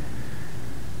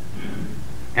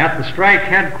 At the strike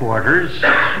headquarters,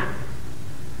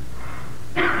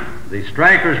 the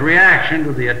strikers' reaction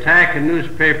to the attack in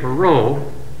Newspaper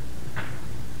Row,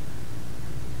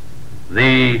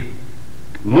 the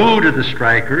mood of the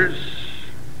strikers,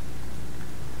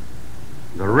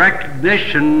 the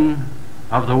recognition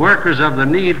of the workers of the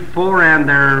need for and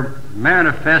their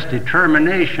manifest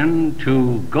determination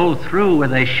to go through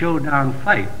with a showdown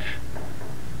fight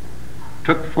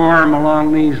took form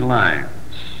along these lines.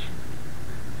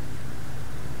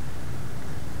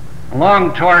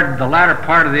 Along toward the latter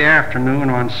part of the afternoon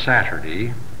on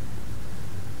Saturday,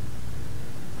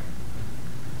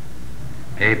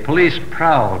 a police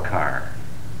prowl car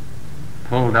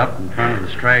pulled up in front of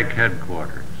the strike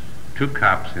headquarters. 2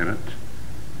 cops in it.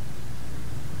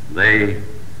 They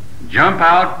jump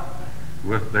out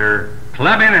with their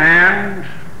club in hand,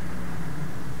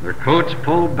 their coats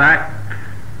pulled back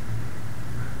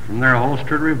from their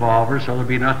holstered revolvers so there'll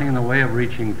be nothing in the way of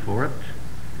reaching for it.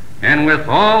 And with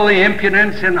all the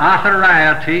impudence and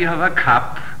authority of a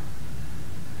cop,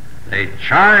 they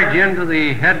charge into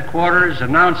the headquarters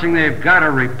announcing they've got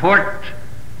a report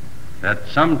that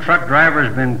some truck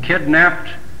driver's been kidnapped,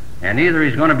 and either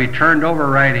he's going to be turned over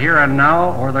right here and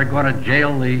now, or they're going to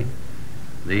jail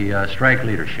the strike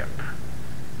leadership.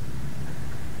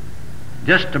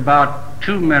 Just about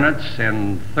 2 minutes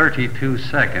and 32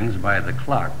 seconds by the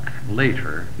clock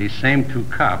later, these same 2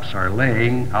 cops are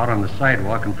laying out on the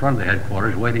sidewalk in front of the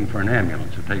headquarters waiting for an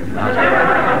ambulance to take them to the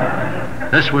hospital.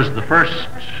 This was the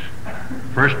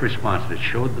first response that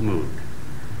showed the mood.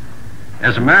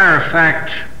 As a matter of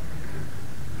fact,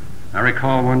 I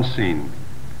recall one scene.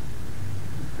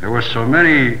 There were so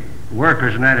many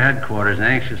workers in that headquarters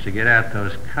anxious to get at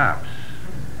those cops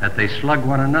that they slugged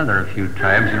one another a few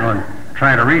times, and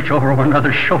trying to reach over one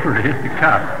another's shoulder to hit the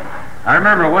cop. I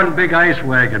remember one big ice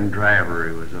wagon driver.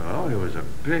 He was a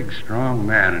big, strong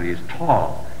man, and he's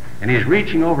tall. And he's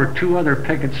reaching over 2 other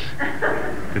pickets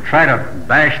to try to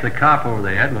bash the cop over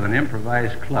the head with an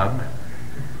improvised club.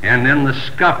 And in the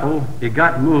scuffle, he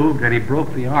got moved, and he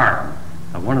broke the arm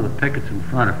of one of the pickets in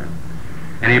front of him.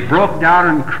 And he broke down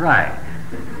and cried.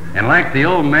 And like the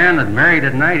old man that married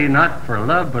at 90, not for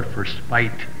love, but for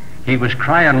spite, he was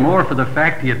crying more for the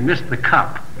fact he had missed the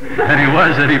cop than he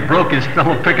was that he broke his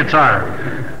fellow picket's arm.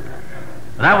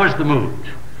 That was the mood.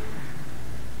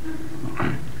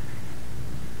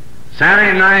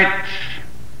 Saturday night,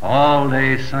 all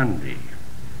day Sunday,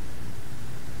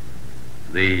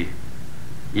 the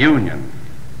union,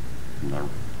 the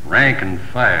rank and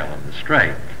file of the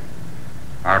strike,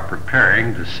 are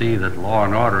preparing to see that law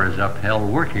and order is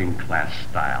upheld working class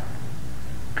style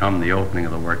come the opening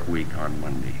of the work week on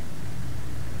Monday.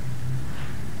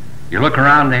 You look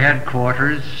around the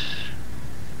headquarters,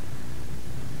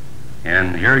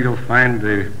 and here you'll find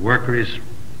the worker has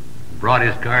brought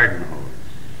his garden hose.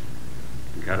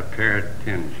 He's got a pair of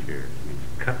tin shears.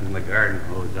 He's cutting the garden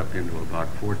hose up into about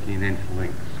 14-inch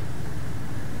lengths.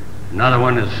 Another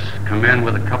one has come in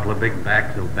with a couple of big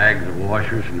bags of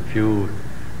washers and a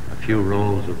few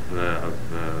rolls of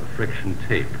friction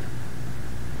tape.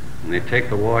 And they take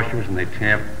the washers and they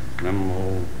tamp them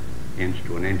all inch to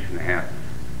 1.5 inches.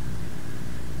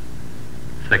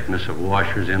 thickness of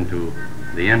washers into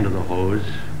the end of the hose,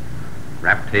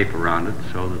 wrap tape around it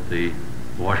so that the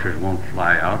washers won't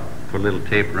fly out, put a little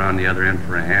tape around the other end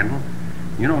for a handle.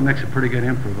 You know, it makes a pretty good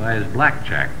improvised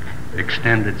blackjack,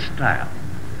 extended style.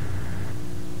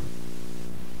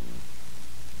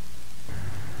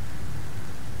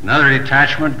 Another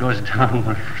detachment goes down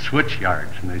the switch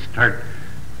yards and they start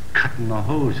cutting the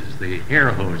hoses, the air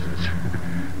hoses,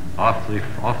 off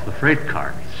the freight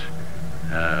cars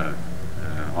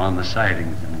on the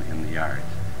sidings in the yards.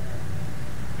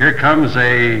 Here comes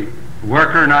a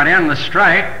worker not in the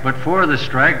strike, but for the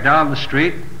strike, down the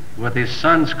street with his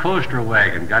son's coaster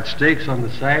wagon. Got stakes on the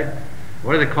side.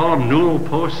 What do they call them? Newel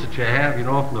posts that you have, you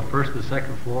know, from the first to the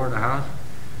second floor of the house.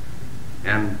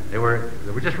 And they were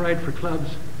just right for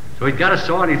clubs. So he'd got a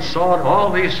saw and he'd sawed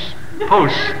all these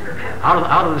posts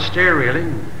out of the stair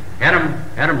railing, had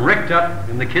them rigged up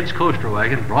in the kid's coaster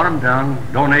wagon, brought them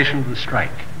down, donation to the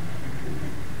strike.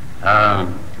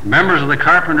 Members of the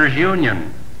Carpenters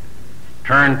Union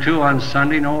turned to on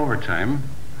Sunday, no overtime,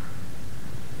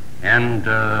 and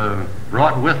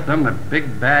brought with them a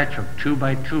big batch of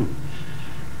 2x2s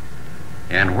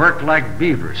and worked like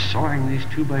beavers sawing these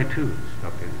 2x2s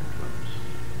up in the clubs.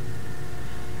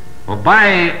 Well,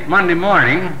 by Monday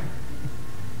morning,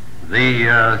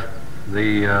 the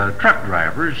truck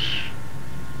drivers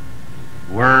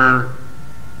were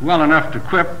well enough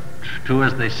equipped to,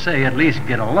 as they say, at least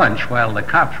get a lunch while the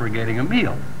cops were getting a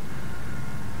meal.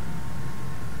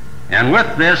 And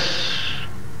with this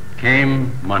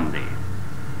came Monday.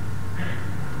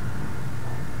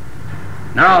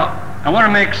 Now, I want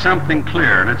to make something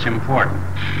clear, and it's important.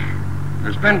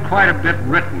 There's been quite a bit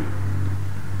written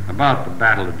about the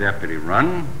Battle of Deputy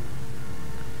Run,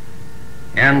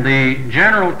 and the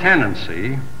general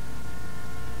tendency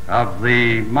of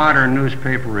the modern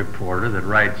newspaper reporter that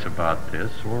writes about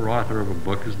this, or author of a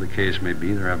book as the case may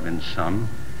be, there have been some,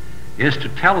 is to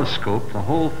telescope the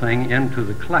whole thing into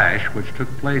the clash which took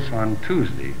place on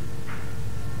Tuesday,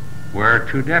 where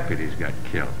 2 deputies got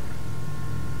killed.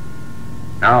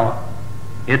 Now,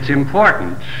 it's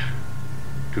important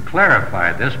to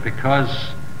clarify this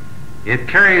because it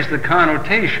carries the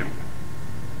connotation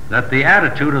that the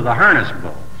attitude of the harness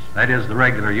bulls, that is the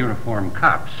regular uniformed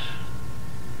cops,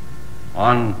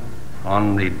 on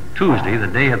the Tuesday, the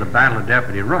day of the Battle of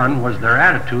Deputy Run, was their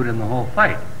attitude in the whole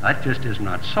fight. That just is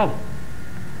not so.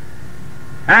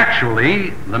 Actually,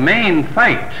 the main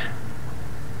fight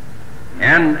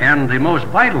and the most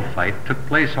vital fight took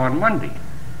place on Monday.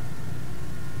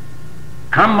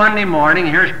 Come Monday morning,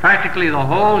 here's practically the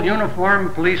whole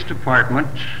uniformed police department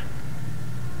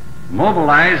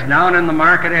mobilized down in the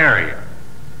market area.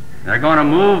 They're going to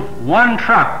move one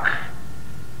truck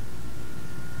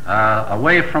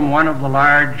away from one of the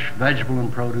large vegetable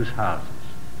and produce houses.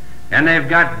 And they've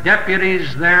got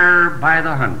deputies there by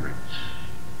the hundreds.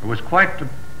 There was quite a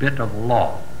bit of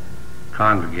law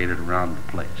congregated around the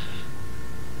place.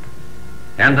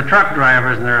 And the truck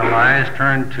drivers and their allies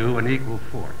turned to an equal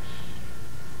force.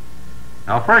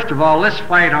 Now, first of all, this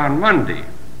fight on Monday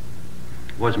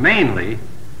was mainly,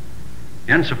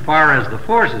 insofar as the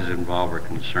forces involved were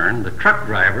concerned, the truck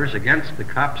drivers against the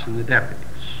cops and the deputies.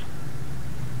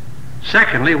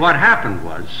 Secondly, what happened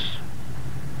was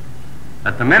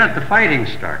that the minute the fighting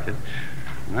started,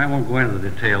 and I won't go into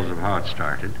the details of how it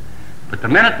started, but the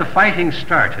minute the fighting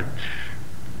started,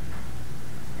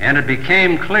 and it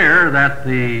became clear that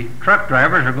the truck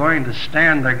drivers are going to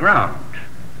stand their ground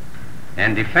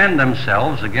and defend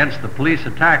themselves against the police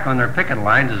attack on their picket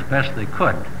lines as best they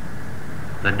could,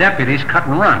 the deputies cut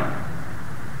and run.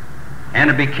 And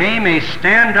it became a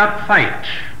stand-up fight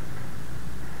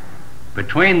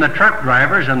between the truck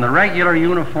drivers and the regular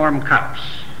uniformed cops.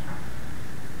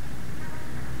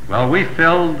 Well, we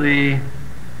filled the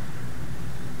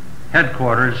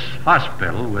headquarters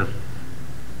hospital with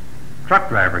truck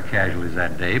driver casualties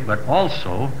that day, but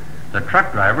also the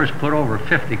truck drivers put over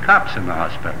 50 cops in the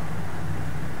hospital.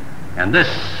 And this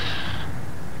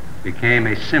became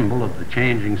a symbol of the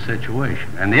changing situation.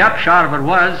 And the upshot of it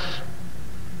was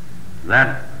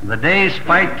that the day's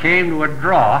fight came to a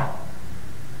draw,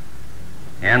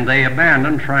 and they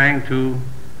abandoned trying to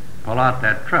pull out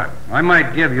that truck. I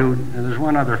might give you, there's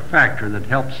one other factor that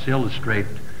helps illustrate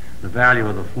the value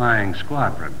of the flying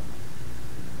squadron.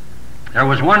 There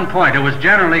was one point, it was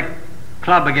generally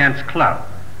club against club.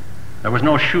 There was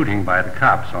no shooting by the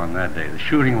cops on that day. The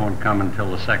shooting won't come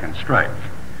until the second strike.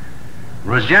 It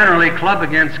was generally club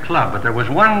against club, but there was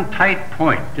one tight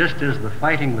point, just as the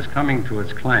fighting was coming to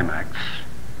its climax,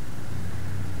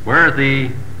 where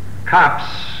the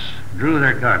cops drew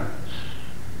their guns.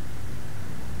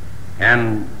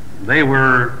 And they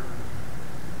were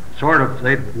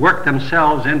they'd worked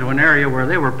themselves into an area where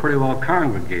they were pretty well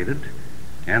congregated,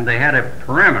 and they had a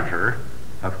perimeter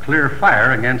of clear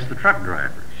fire against the truck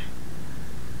drivers.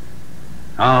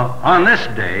 On this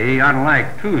day,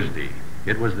 unlike Tuesday,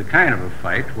 it was the kind of a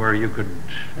fight where you could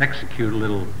execute a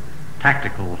little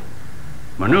tactical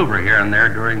maneuver here and there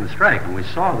during the strike, and we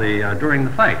saw during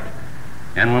the fight.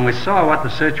 And when we saw what the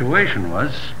situation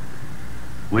was,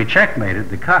 we checkmated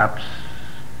the cops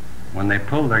when they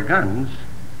pulled their guns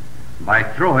by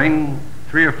throwing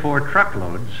 3 or 4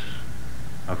 truckloads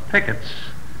of pickets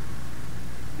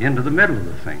into the middle of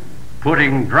the thing,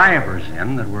 putting drivers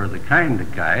in that were the kind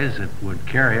of guys that would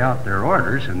carry out their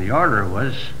orders, and the order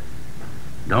was,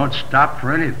 don't stop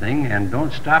for anything, and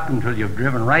don't stop until you've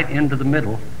driven right into the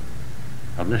middle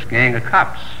of this gang of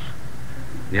cops.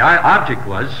 The object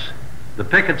was, the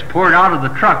pickets poured out of the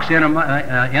trucks in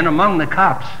among the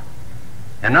cops,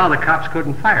 and now the cops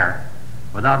couldn't fire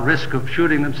without risk of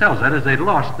shooting themselves. That is, they'd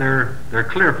lost their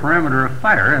clear perimeter of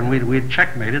fire, and we'd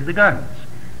checkmated the guns.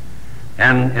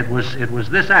 And it was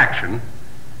this action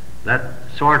that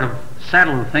sort of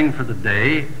settled the thing for the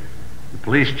day. The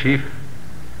police chief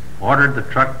ordered the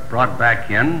truck brought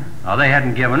back in. Now, they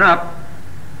hadn't given up,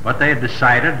 but they had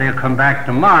decided they'll come back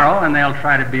tomorrow and they'll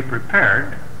try to be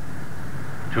prepared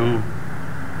to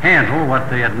handle what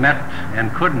they had met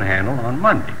and couldn't handle on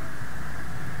Monday.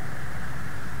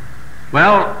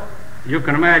 Well, you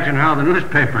can imagine how the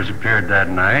newspapers appeared that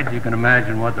night. You can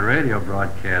imagine what the radio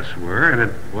broadcasts were, and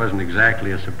it wasn't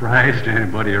exactly a surprise to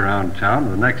anybody around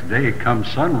town. The next day, come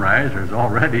sunrise, there's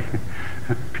already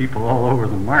people all over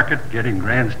the market getting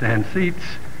grandstand seats,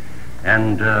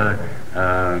 and the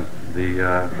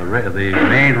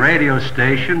main radio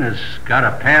station has got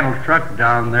a panel truck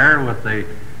down there with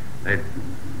they'd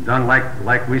done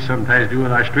like we sometimes do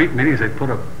with our street meetings. They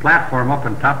put a platform up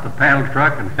on top of the panel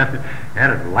truck and had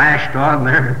it lashed on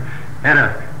there. Had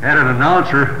an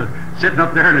announcer sitting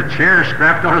up there in a chair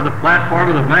strapped onto the platform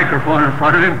with a microphone in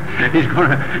front of him. He's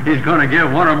going to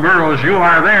give one of Murrow's "You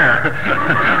Are There"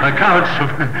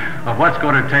 accounts of what's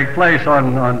going to take place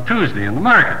on Tuesday in the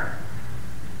market.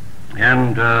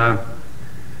 And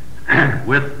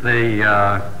with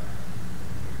the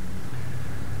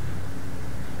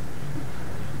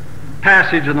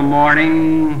passage of the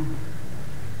morning,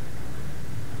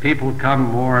 people come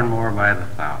more and more by the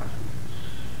thousands.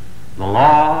 The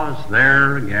law is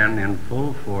there again in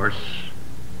full force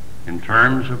in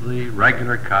terms of the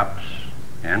regular cops,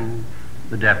 and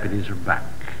the deputies are back.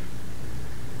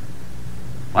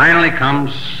 Finally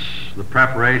comes the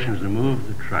preparations to move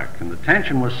the truck, and the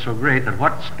tension was so great that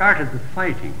what started the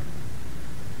fighting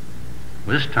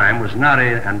this time was not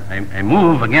a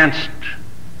move against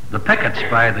the pickets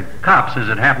by the cops, as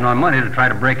it happened on Monday, to try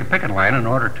to break a picket line in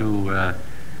order to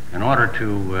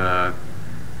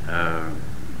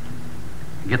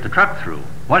get the truck through.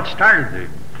 What started the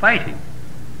fighting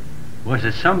was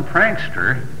that some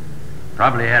prankster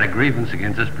probably had a grievance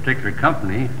against this particular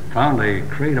company, found a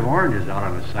crate of oranges out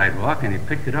on the sidewalk, and he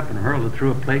picked it up and hurled it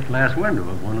through a plate glass window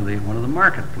of one of the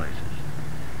marketplaces.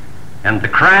 And the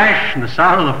crash and the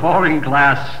sound of the falling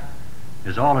glass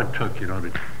is all it took,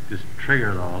 to just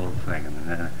trigger the whole thing. And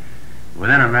then,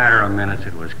 within a matter of minutes,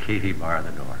 it was Katie bar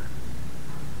the door.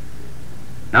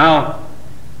 Now,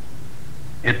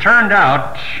 it turned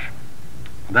out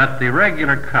that the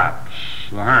regular cops,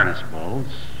 the harness bulls,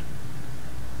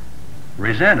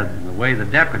 resented the way the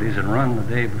deputies had run the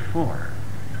day before.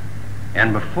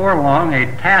 And before long, a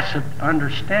tacit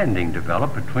understanding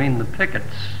developed between the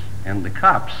pickets and the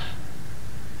cops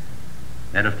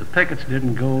that if the pickets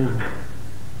didn't go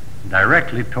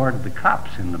directly toward the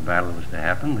cops in the battle that was to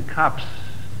happen, the cops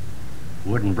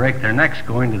wouldn't break their necks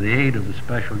going to the aid of the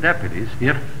special deputies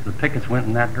if the pickets went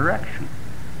in that direction.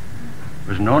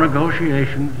 There was no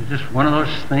negotiations. It's just one of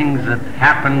those things that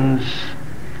happens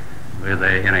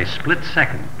in a split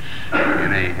second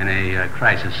in a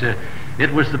crisis.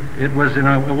 It was in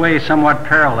a way somewhat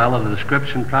parallel of the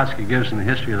description Trotsky gives in the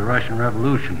history of the Russian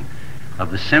Revolution,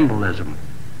 of the symbolism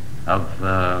of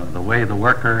the way the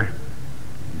worker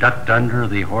ducked under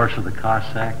the horse of the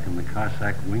Cossack, and the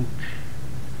Cossack winked.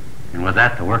 And with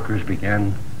that, the workers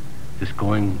began just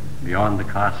going beyond the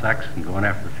Cossacks and going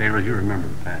after the Pharaohs. You remember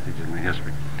the passage in the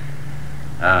history.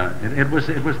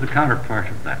 It was the counterpart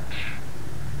of that.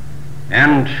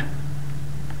 And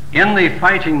in the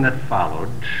fighting that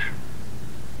followed,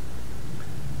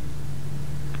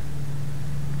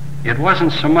 it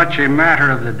wasn't so much a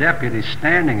matter of the deputies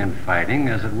standing and fighting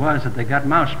as it was that they got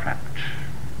mousetrapped.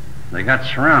 They got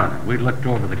surrounded. We looked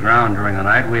over the ground during the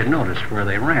night. We had noticed where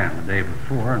they ran the day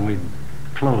before, and we'd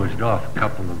closed off a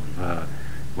couple of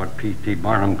what P.T.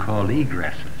 Barnum called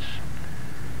egresses.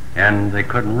 and they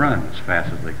couldn't run as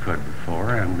fast as they could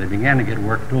before, and they began to get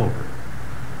worked over.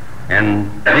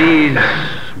 And these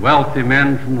wealthy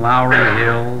men from Lowry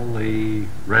Hill, the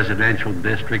residential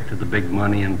district of the big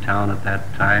money in town at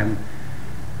that time,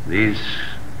 these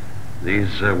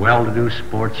well-to-do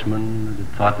sportsmen that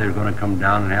thought they were going to come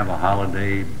down and have a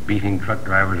holiday beating truck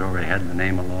drivers over the head in the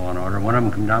name of law and order. One of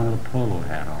them come down with a polo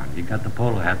hat on. He got the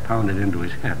polo hat pounded into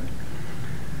his head.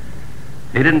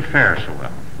 They didn't fare so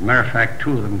well. As a matter of fact,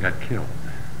 2 of them got killed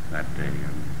that day,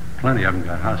 and plenty of them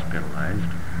got hospitalized.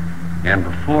 And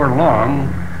before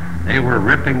long, they were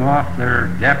ripping off their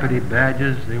deputy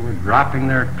badges. They were dropping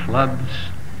their clubs.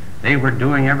 They were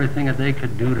doing everything that they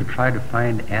could do to try to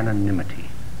find anonymity.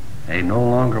 They no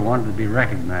longer wanted to be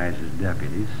recognized as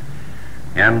deputies.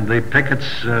 And the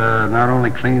pickets not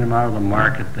only cleaned them out of the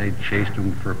market, they chased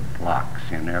them for blocks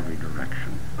in every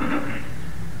direction.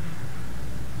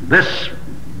 This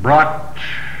brought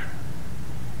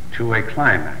to a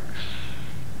climax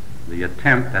the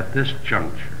attempt at this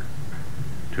juncture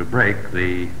to break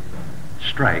the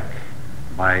strike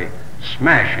by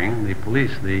smashing the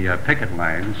picket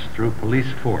lines through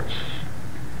police force.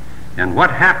 And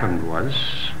what happened was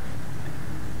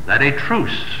that a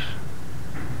truce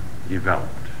developed.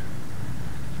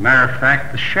 As a matter of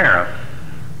fact, the sheriff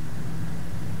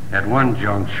at one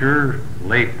juncture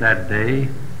late that day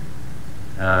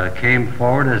came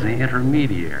forward as the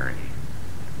intermediary,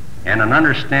 and an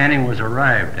understanding was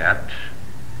arrived at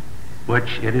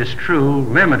which, it is true,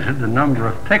 limited the number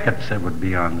of pickets that would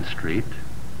be on the street,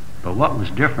 but what was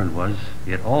different was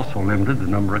it also limited the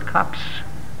number of cops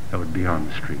that would be on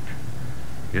the street.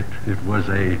 It was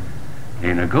a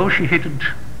negotiated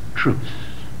truce.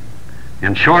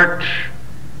 In short,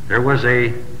 there was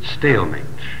a stalemate.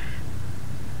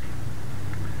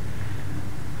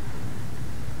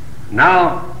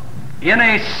 Now, in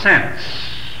a sense,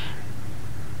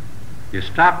 you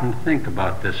stop and think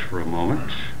about this for a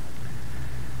moment,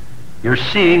 you're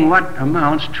seeing what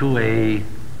amounts to a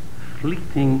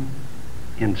fleeting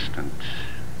instant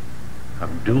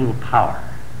of dual power.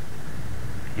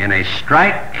 In a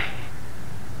strike,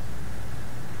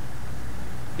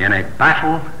 in a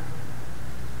battle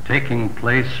taking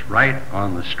place right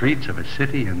on the streets of a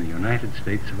city in the United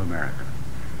States of America.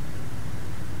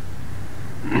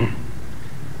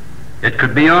 It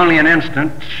could be only an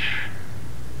instant,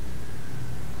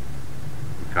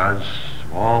 because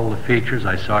all the features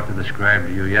I sought to describe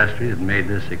to you yesterday that made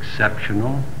this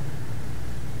exceptional.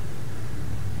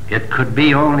 It could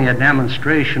be only a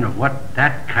demonstration of what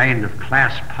that kind of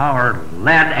class power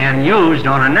led and used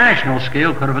on a national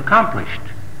scale could have accomplished.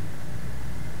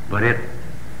 But it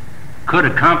could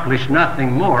accomplish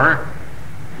nothing more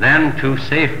than to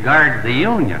safeguard the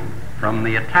Union from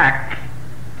the attack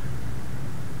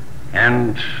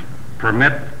and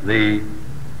permit the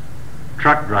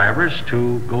truck drivers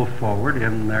to go forward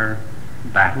in their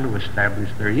battle to establish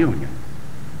their union.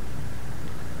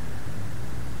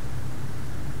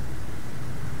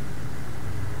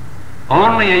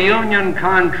 Only a union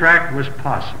contract was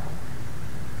possible.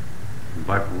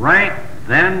 But right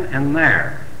then and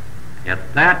there,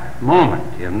 at that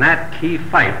moment, in that key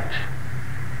fight,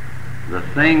 the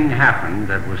thing happened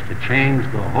that was to change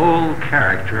the whole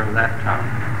character of that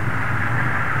town.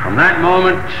 From that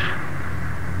moment,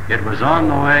 it was on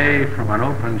the way from an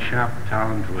open shop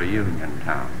town to a union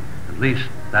town. At least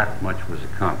that much was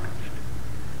accomplished.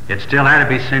 It still had to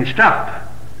be cinched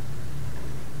up.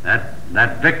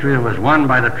 That victory was won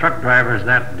by the truck drivers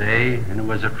that day, and it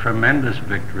was a tremendous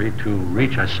victory to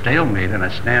reach a stalemate in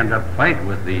a stand-up fight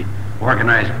with the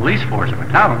organized police force of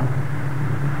a town.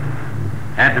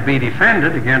 Had to be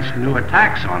defended against new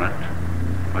attacks on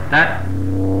it, but that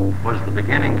was the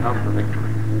beginning of the victory.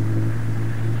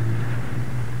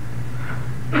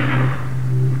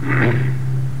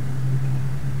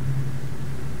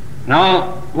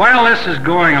 Now, while this is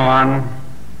going on,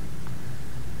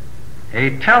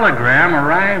 a telegram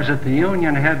arrives at the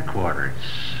Union headquarters,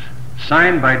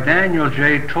 signed by Daniel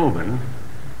J. Tobin,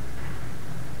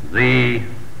 the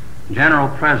General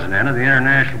President of the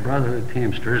International Brotherhood of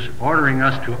Teamsters, ordering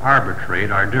us to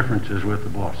arbitrate our differences with the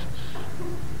bosses.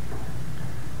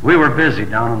 We were busy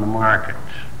down in the market.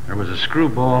 There was a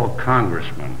screwball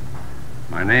congressman,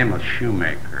 my name was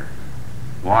Shoemaker,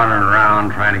 wandering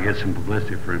around trying to get some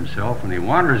publicity for himself, and he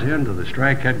wanders into the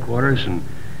strike headquarters, and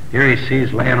here he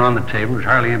sees laying on the table, there's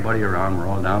hardly anybody around, we're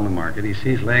all down the market, he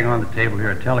sees laying on the table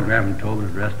here a telegram from Tobin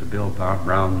addressed to Bill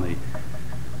Brown, the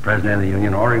President of the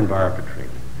Union, ordering to arbitrate.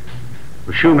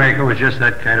 Well, Shoemaker was just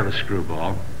that kind of a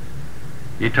screwball.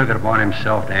 He took it upon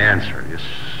himself to answer.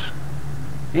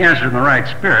 He answered in the right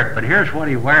spirit, but here's what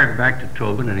he wired back to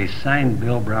Tobin, and he signed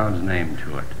Bill Brown's name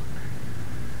to it.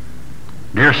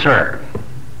 Dear sir,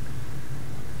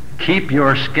 keep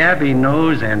your scabby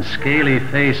nose and scaly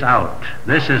face out.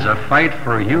 This is a fight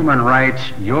for human rights,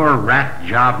 your rat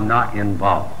job not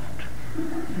involved.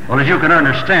 Well, as you can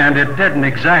understand, it didn't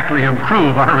exactly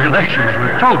improve our relations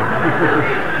with Tobin.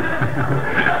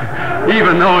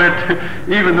 even though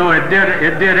it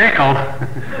did echo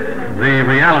the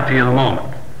reality of the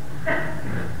moment.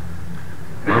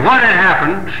 But what had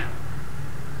happened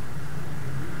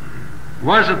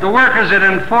was that the workers had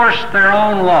enforced their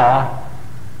own law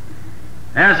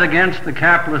as against the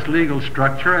capitalist legal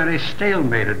structure, and a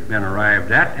stalemate had been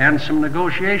arrived at, and some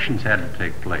negotiations had to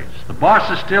take place. The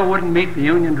bosses still wouldn't meet the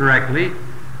union directly,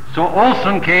 so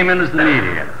Olson came in as the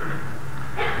mediator.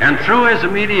 And through his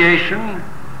mediation,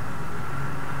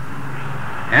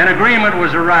 an agreement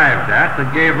was arrived at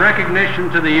that gave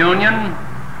recognition to the union,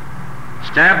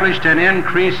 established an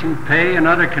increase in pay and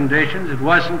other conditions. It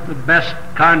wasn't the best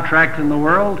contract in the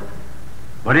world,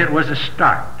 but it was a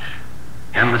start.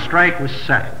 And the strike was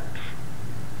settled.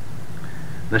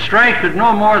 The strike had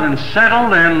no more than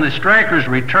settled, and the strikers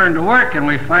returned to work, and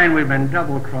we find we've been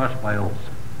double-crossed by Olson.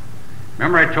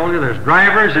 Remember I told you there's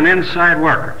drivers and inside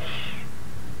workers.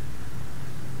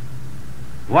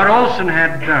 What Olson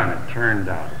had done, it turned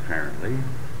out, apparently,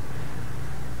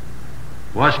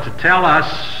 was to tell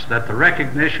us that the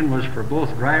recognition was for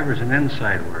both drivers and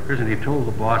inside workers, and he told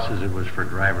the bosses it was for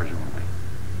drivers only.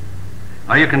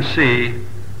 Now you can see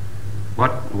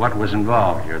what was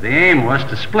involved here. The aim was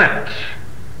to split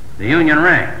the union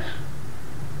ranks,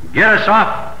 get us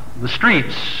off the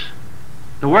streets,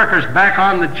 the workers back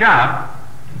on the job,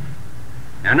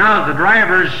 and now the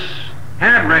drivers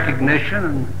had recognition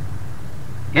and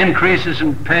increases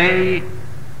in pay,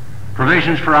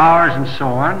 provisions for hours and so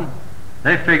on.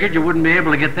 They figured you wouldn't be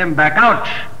able to get them back out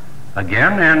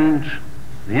again, and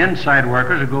the inside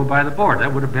workers would go by the board.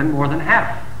 That would have been more than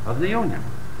half of the union.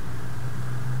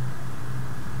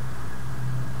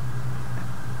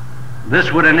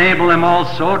 This would enable them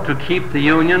also to keep the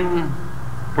union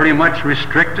pretty much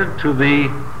restricted to the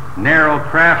narrow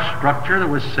craft structure that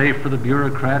was safe for the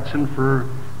bureaucrats and for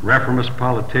reformist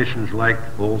politicians like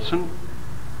Olson,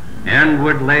 and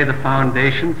would lay the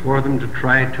foundation for them to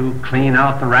try to clean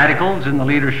out the radicals in the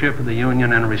leadership of the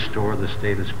union and restore the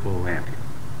status quo ante.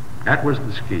 That was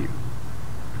the scheme.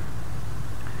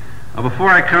 Now, before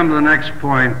I come to the next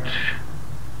point,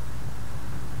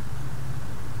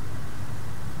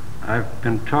 I've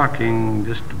been talking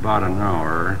just about an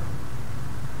hour.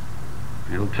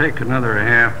 It'll take another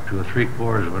half to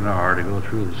 3/4 of an hour to go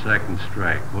through the second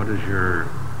strike. What is your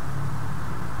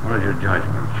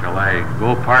judgment? Shall I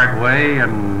go part way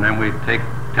and then we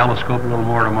telescope a little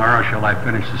more tomorrow, or shall I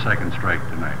finish the second strike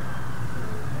tonight?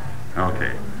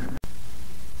 Okay.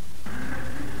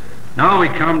 Now we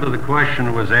come to the question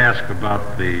that was asked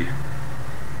about the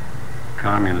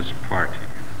Communist Party,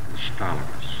 the Stalinists.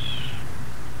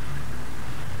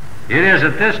 It is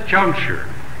at this juncture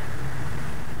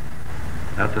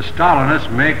that the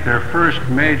Stalinists make their first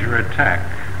major attack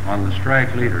on the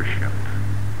strike leadership.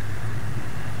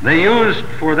 They used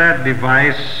for that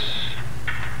device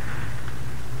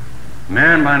a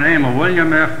man by the name of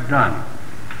William F. Dunn,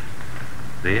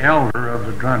 the elder of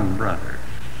the Dunn brothers,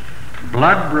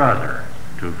 blood brother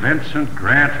to Vincent,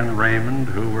 Grant, and Raymond,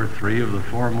 who were three of the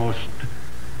foremost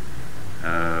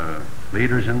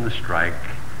leaders in the strike,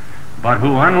 but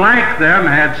who, unlike them,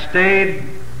 had stayed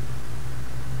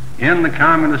in the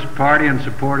Communist Party and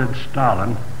supported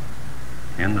Stalin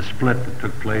in the split that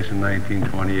took place in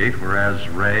 1928, whereas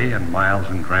Ray and Miles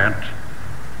and Grant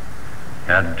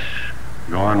had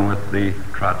gone with the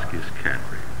Trotskyist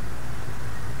cadre.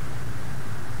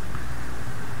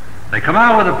 They come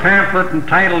out with a pamphlet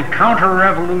entitled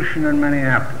Counter-Revolution in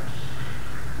Minneapolis.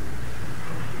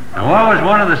 And what was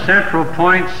one of the central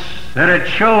points? That it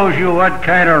shows you what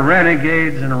kind of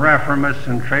renegades and reformists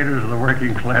and traitors of the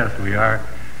working class we are,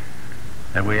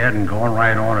 that we hadn't gone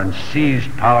right on and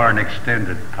seized power and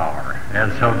extended power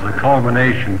as of the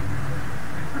culmination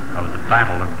of the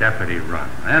Battle of Deputy Run.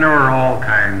 And there were all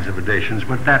kinds of additions,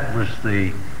 but that was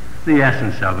the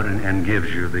essence of it, and gives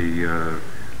you the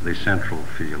central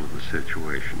feel of the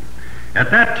situation. At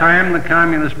that time, the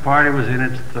Communist Party was in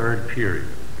its third period,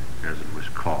 as it was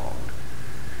called,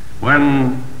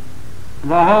 when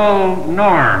the whole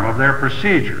norm of their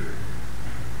procedure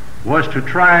was to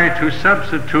try to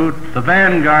substitute the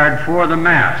vanguard for the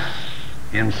mass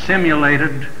in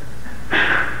simulated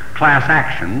class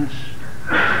actions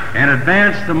and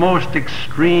advance the most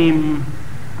extreme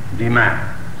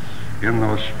demands in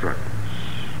those struggles.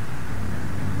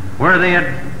 Where they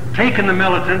had taken the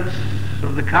militants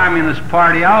of the Communist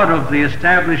Party out of the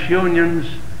established unions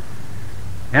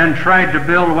and tried to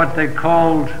build what they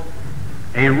called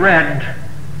a red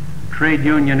trade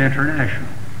union international.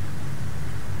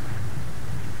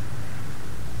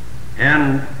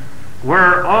 And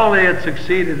where all they had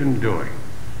succeeded in doing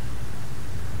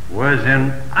was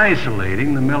in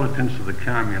isolating the militants of the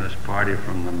Communist Party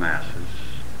from the masses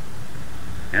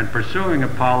and pursuing a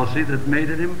policy that made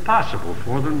it impossible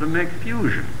for them to make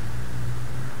fusion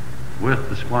with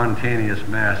the spontaneous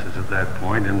masses at that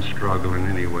point in struggle in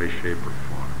any way, shape, or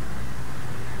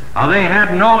form. They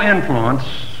had no influence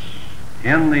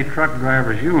in the truck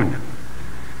drivers' union.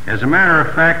 As a matter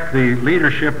of fact, the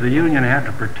leadership of the union had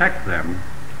to protect them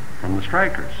from the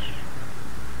strikers.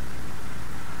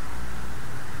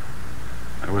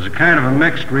 There was a kind of a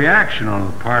mixed reaction on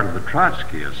the part of the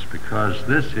Trotskyists, because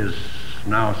this is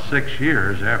now 6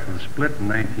 years after the split in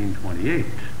 1928.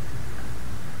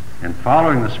 And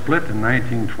following the split in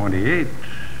 1928,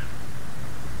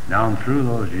 down through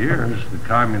those years, the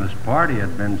Communist Party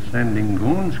had been sending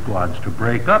goon squads to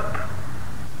break up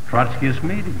Trotskyist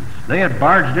meetings. They had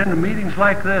barged into meetings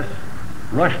like this,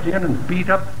 rushed in and beat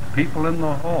up people in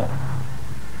the hall.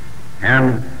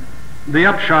 And the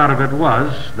upshot of it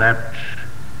was that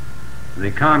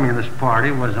the Communist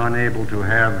Party was unable to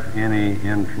have any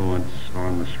influence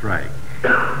on the strike,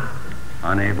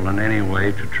 unable in any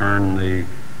way to turn the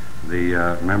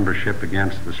membership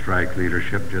against the strike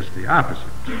leadership, just the opposite.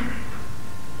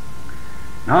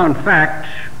 Now, in fact,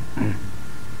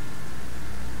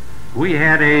 we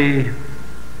had a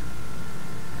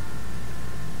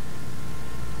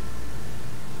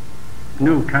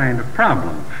new kind of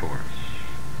problem for us.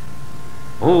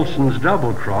 Olson's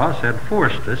double cross had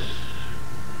forced us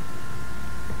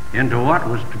into what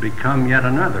was to become yet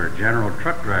another general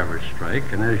truck drivers'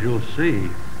 strike, and as you'll see,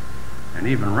 an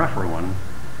even rougher one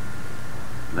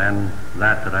than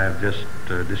that I have just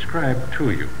described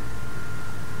to you.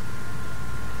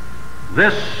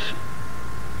 This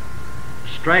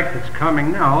strike that's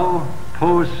coming now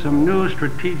posed some new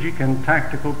strategic and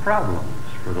tactical problems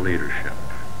for the leadership.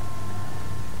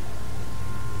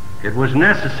 It was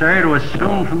necessary to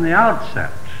assume from the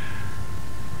outset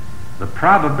the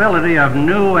probability of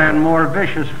new and more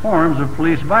vicious forms of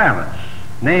police violence,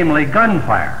 namely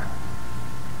gunfire,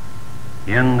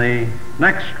 in the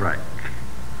next strike.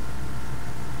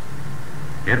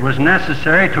 It was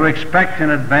necessary to expect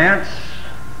in advance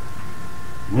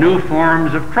new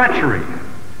forms of treachery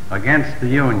against the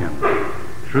Union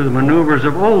through the maneuvers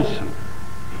of Olson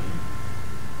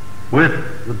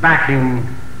with the backing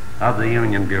of the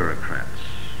Union bureaucrats.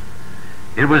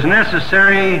 It was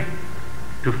necessary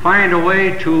to find a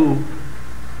way to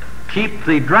keep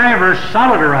the drivers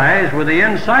solidarized with the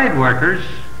inside workers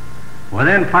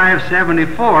within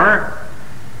 574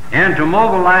 and to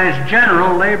mobilize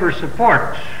general labor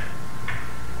support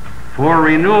for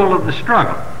renewal of the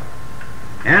struggle.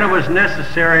 And it was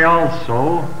necessary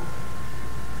also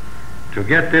to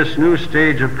get this new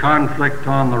stage of conflict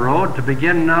on the road to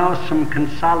begin now some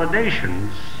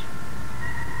consolidations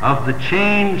of the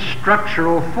changed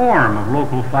structural form of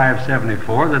Local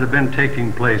 574 that had been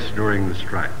taking place during the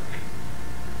strike.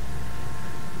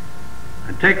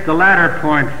 I take the latter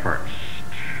point first.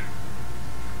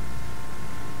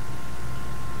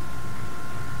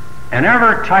 An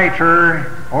ever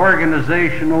tighter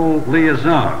organizational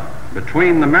liaison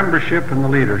between the membership and the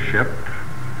leadership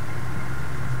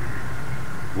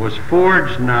was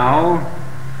forged now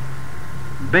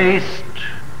based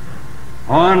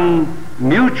on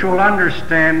mutual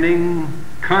understanding,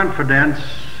 confidence,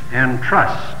 and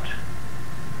trust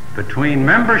between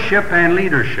membership and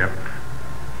leadership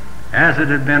as it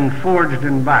had been forged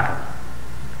in battle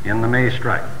in the May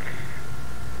strike.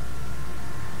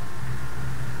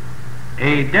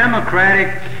 A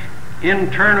democratic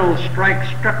internal strike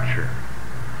structure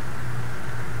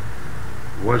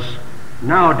was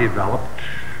now developed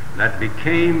that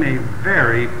became a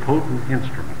very potent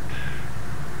instrument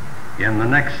in the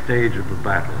next stage of the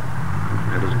battle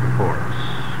that is before us.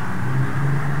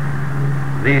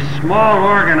 The small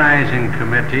organizing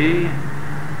committee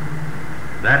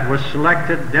that was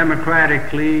selected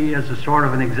democratically as a sort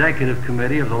of an executive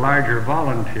committee of the larger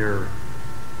volunteer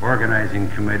organizing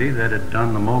committee that had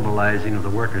done the mobilizing of the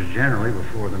workers generally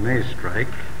before the May strike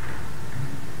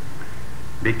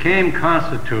became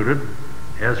constituted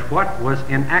as what was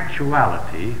in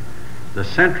actuality the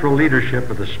central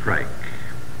leadership of the strike.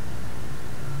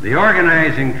 The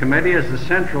organizing committee as the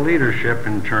central leadership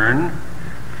in turn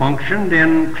functioned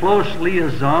in close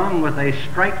liaison with a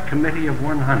strike committee of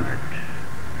 100.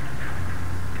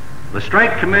 The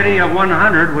strike committee of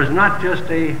 100 was not just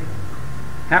a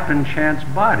happen chance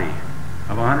body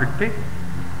of 100 people.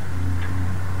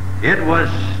 It was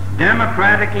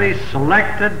democratically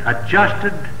selected,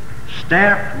 adjusted,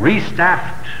 staffed,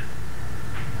 restaffed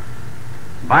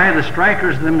by the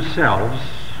strikers themselves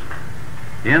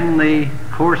in the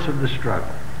course of the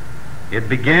struggle. It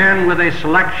began with a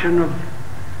selection of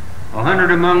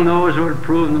 100 among those who had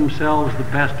proven themselves the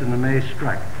best in the May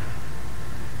strike.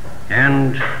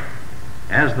 And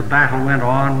as the battle went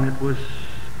on, it was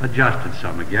adjusted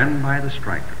some again by the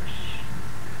strikers.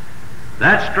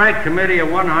 That strike committee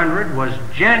of 100 was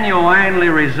genuinely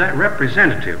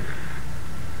representative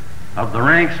of the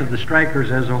ranks of the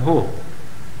strikers as a whole.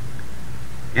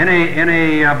 In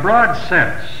a broad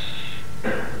sense,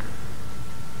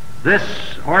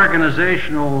 this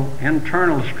organizational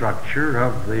internal structure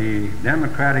of the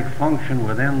democratic function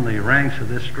within the ranks of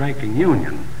this striking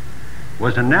union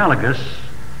was analogous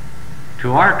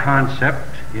to our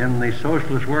concept in the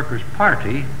Socialist Workers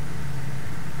Party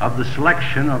of the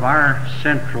selection of our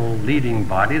central leading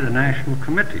body, the National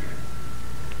Committee.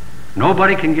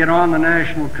 Nobody can get on the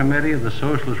National Committee of the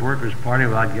Socialist Workers Party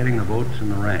without getting the votes in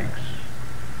the ranks.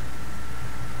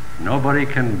 Nobody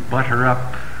can butter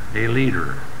up a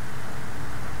leader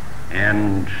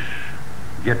and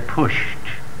get pushed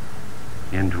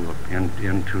into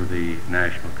the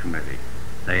National Committee.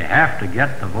 They have to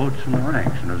get the votes in the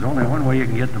ranks, and there's only one way you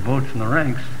can get the votes in the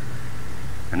ranks,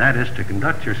 and that is to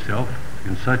conduct yourself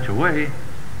in such a way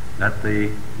that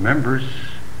the members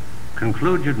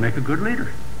conclude you'd make a good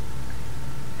leader.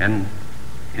 And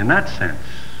in that sense,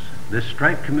 this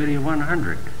strike committee of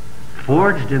 100,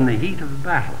 forged in the heat of the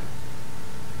battle,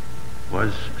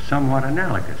 was somewhat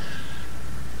analogous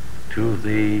to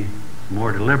the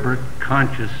more deliberate,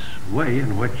 conscious way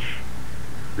in which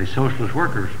the Socialist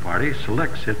Workers Party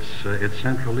selects its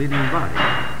central leading body.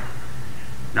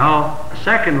 Now,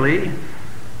 secondly,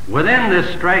 within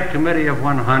this strike committee of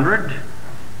 100,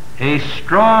 a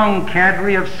strong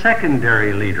cadre of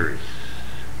secondary leaders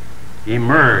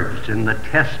emerged in the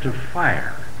test of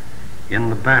fire in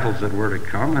the battles that were to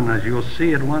come, and as you'll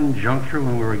see at one juncture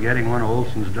when we were getting one of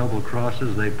Olson's double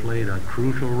crosses, they played a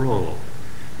crucial role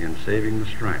in saving the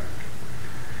strike.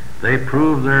 They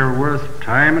proved their worth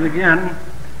time and again,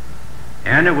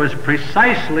 and it was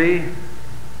precisely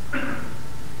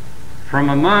from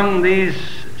among these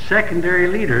secondary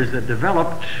leaders that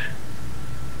developed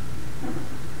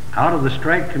out of the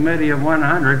strike committee of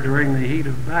 100 during the heat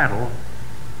of battle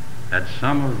that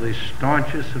some of the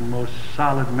staunchest and most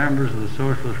solid members of the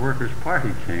Socialist Workers'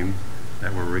 Party came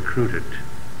that were recruited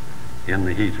in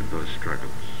the heat of those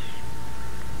struggles.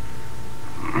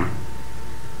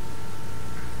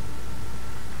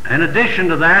 In addition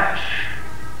to that,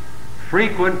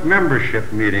 frequent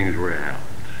membership meetings were held,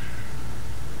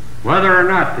 whether or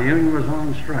not the union was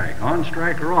on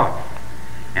strike or off.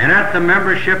 And at the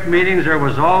membership meetings there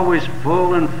was always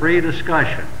full and free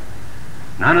discussion.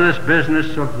 None of this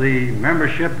business of the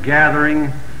membership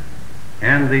gathering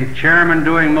and the chairman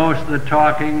doing most of the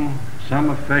talking, some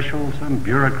official, some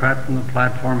bureaucrat from the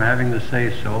platform having to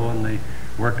say so, and the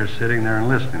workers sitting there and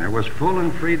listening. There was full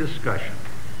and free discussion.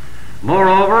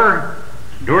 Moreover,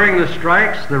 during the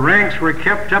strikes, the ranks were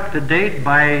kept up to date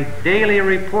by daily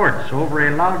reports over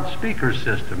a loudspeaker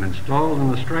system installed in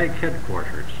the strike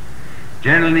headquarters.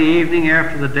 Generally, in the evening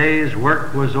after the day's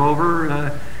work was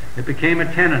over, it became a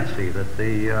tendency that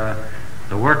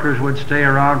the workers would stay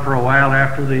around for a while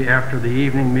after the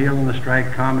evening meal in the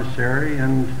strike commissary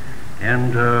and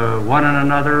one and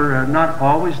another, not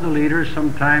always the leaders,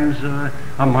 sometimes a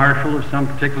marshal of some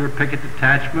particular picket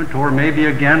detachment, or maybe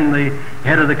again the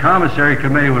head of the commissary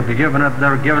committee would be giving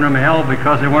them hell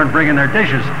because they weren't bringing their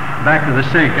dishes back to the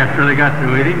sink after they got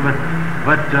through eating.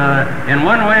 But in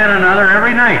one way and another,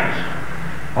 every night,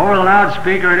 over the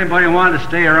loudspeaker, anybody who wanted to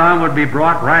stay around would be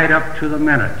brought right up to the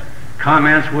minute.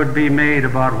 Comments would be made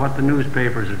about what the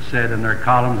newspapers had said in their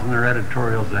columns and their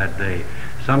editorials that day.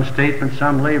 Some statement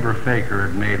some labor faker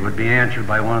had made would be answered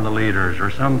by one of the leaders, or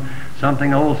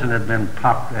something Olson had been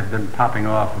popping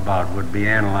off about would be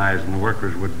analyzed, and the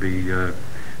workers would be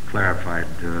clarified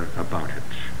about it.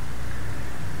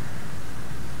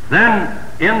 Then,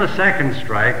 in the second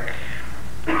strike,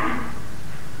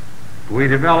 we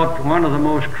developed one of the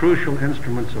most crucial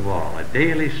instruments of all, a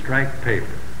daily strike paper.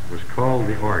 It was called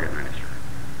the Organizer.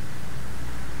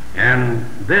 And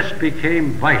this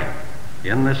became vital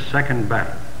in this second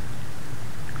battle.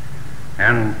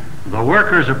 And the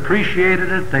workers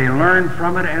appreciated it, they learned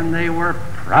from it, and they were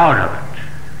proud of it.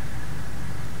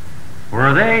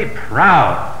 Were they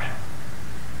proud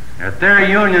that their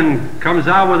union comes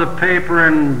out with a paper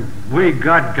and we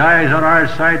got guys on our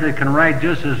side that can write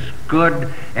just as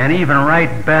good and even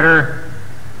write better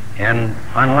And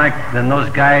unlike than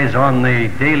those guys on the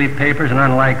daily papers, and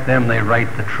unlike them, they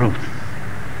write the truth.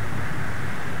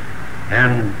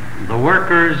 And the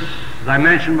workers, as I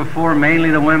mentioned before, mainly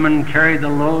the women carried the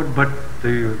load, but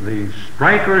the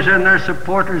strikers and their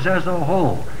supporters as a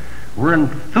whole were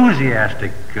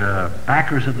enthusiastic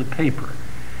backers of the paper.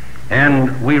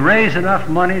 And we raised enough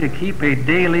money to keep a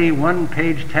daily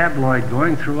one-page tabloid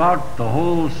going throughout the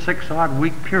whole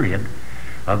 6-odd-week period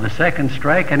of the second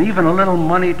strike, and even a little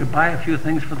money to buy a few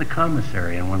things for the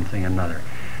commissary and one thing another,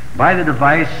 by the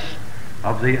device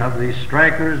of the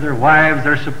strikers, their wives,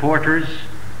 their supporters,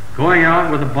 going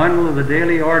out with a bundle of the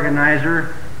Daily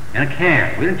Organizer and a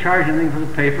can. We didn't charge anything for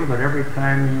the paper, but every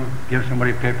time you give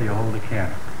somebody paper, you hold a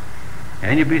can.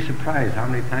 And you'd be surprised how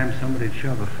many times somebody'd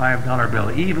shove a $5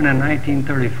 bill, even in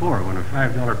 1934, when a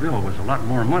 $5 bill was a lot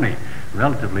more money,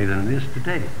 relatively, than it is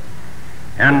today.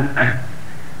 And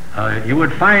you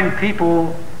would find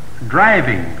people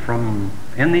driving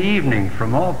in the evening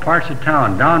from all parts of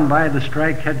town down by the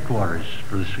strike headquarters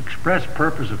for the express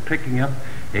purpose of picking up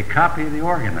a copy of the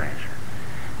Organizer.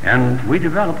 And we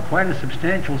developed quite a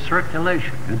substantial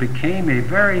circulation. It became a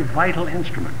very vital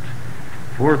instrument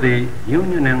for the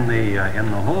Union in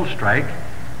the whole strike,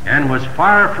 and was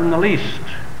far from the least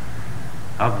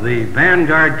of the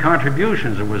vanguard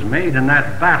contributions that was made in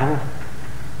that battle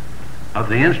of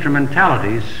the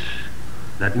instrumentalities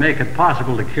that make it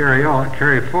possible to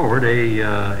carry forward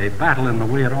a battle in the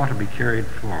way it ought to be carried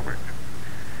forward.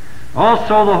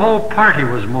 Also, the whole party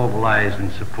was mobilized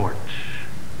in support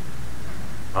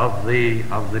of the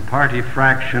party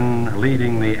fraction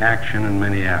leading the action in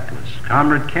Minneapolis.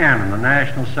 Comrade Cannon, the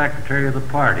national secretary of the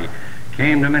party,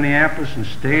 came to Minneapolis and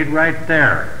stayed right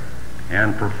there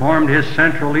and performed his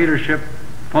central leadership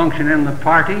function in the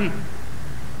party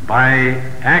by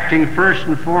acting first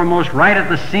and foremost right at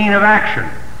the scene of action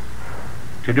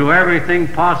to do everything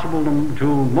possible to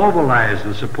mobilize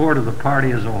the support of the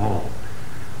party as a whole.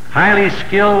 Highly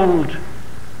skilled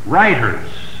writers,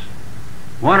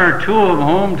 one or two of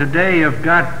whom today have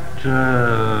got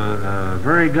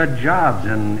very good jobs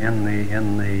in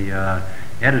the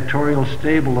editorial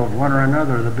stable of one or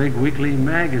another of the big weekly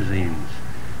magazines,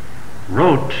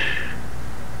 wrote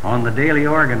on the Daily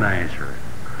Organizer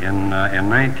in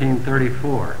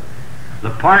 1934.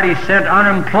 The party sent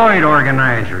unemployed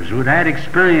organizers who'd had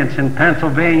experience in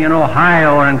Pennsylvania and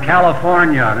Ohio and in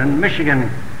California and in Michigan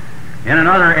and in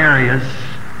other areas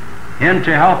in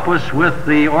to help us with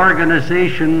the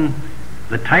organization,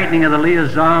 the tightening of the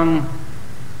liaison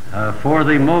for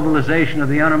the mobilization of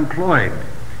the unemployed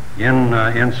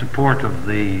in support of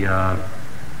the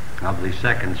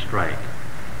second strike.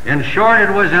 In short,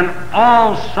 it was an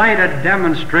all-sided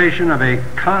demonstration of a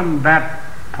combat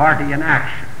party in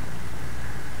action.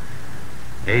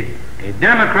 A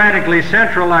democratically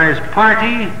centralized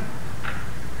party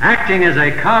acting as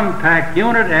a compact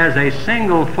unit, as a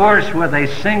single force with a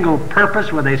single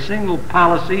purpose, with a single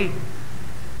policy,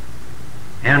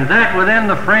 and that within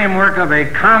the framework of a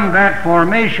combat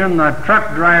formation, the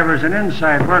truck drivers and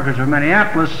inside workers of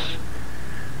Minneapolis,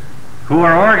 who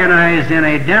are organized in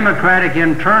a democratic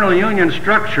internal union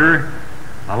structure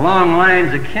along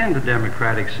lines akin to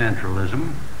democratic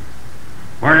centralism,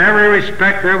 where in every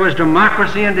respect there was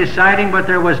democracy in deciding, but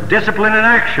there was discipline in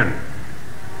action.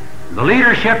 The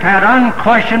leadership had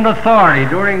unquestioned authority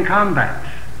during combat.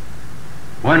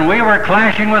 When we were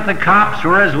clashing with the cops,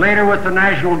 or as later with the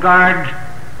National Guard,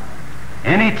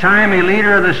 any time a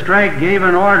leader of the strike gave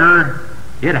an order,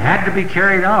 it had to be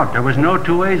carried out. There was no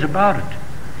two ways about it.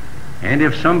 And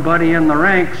if somebody in the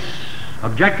ranks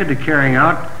objected to carrying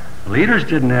out, the leaders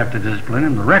didn't have to discipline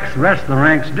him, the rest of the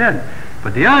ranks did.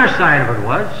 But the other side of it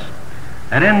was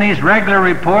that in these regular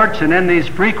reports and in these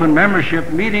frequent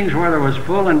membership meetings where there was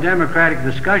full and democratic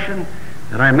discussion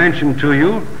that I mentioned to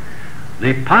you,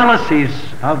 the policies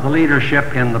of the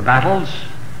leadership in the battles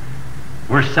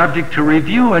were subject to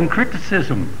review and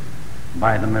criticism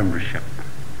by the membership.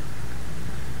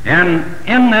 And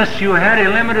in this you had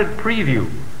a limited preview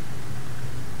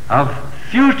of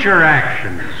future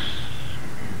actions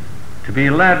to be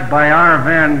led by our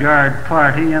vanguard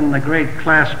party in the great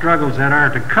class struggles that are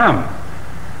to come.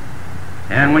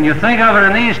 And when you think of it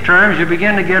in these terms, you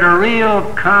begin to get a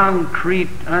real concrete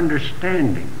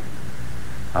understanding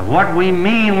of what we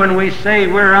mean when we say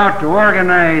we're out to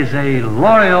organize a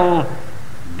loyal,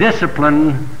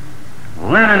 disciplined,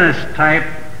 Leninist-type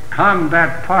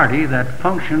combat party that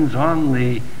functions on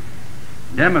the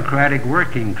democratic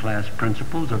working class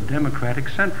principles of democratic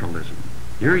centralism.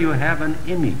 Here you have an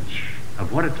image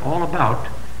of what it's all about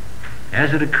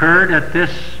as it occurred at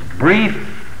this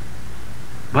brief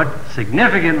but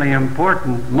significantly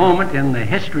important moment in the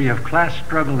history of class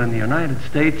struggle in the United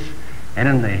States and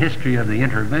in the history of the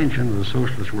intervention of the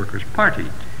Socialist Workers Party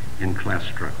in class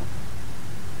struggle.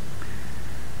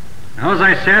 Now, as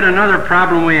I said, another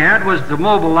problem we had was to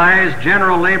mobilize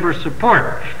general labor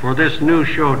support for this new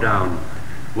showdown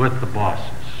with the bosses.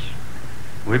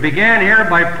 We began here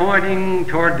by pointing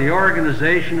toward the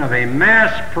organization of a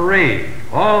mass parade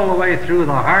all the way through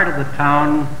the heart of the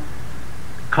town,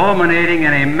 culminating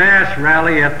in a mass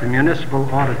rally at the municipal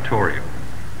auditorium.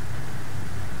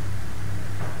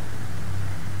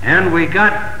 And we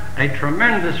got a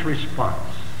tremendous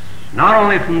response, not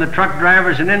only from the truck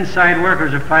drivers and inside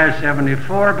workers of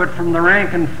 574, but from the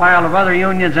rank and file of other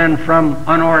unions and from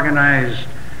unorganized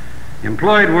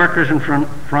employed workers and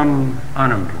from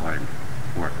unemployed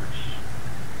workers.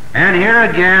 And here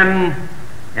again,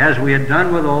 as we had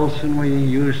done with Olson, we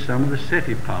used some of the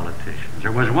city politicians.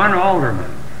 There was one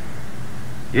alderman.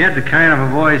 He had the kind of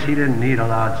a voice he didn't need a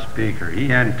loudspeaker.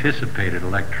 He anticipated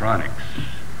electronics.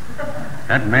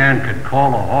 That man could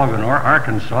call a hog in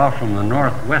Arkansas from the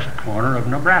northwest corner of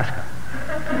Nebraska.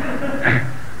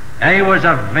 And he was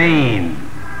a vain,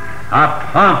 a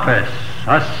pompous,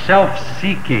 a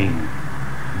self-seeking,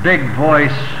 big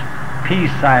voice,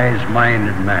 pea-sized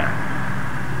minded man.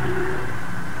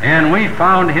 And we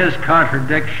found his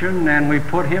contradiction, and we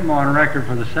put him on record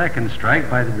for the second strike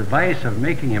by the device of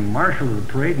making him marshal of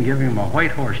the parade and giving him a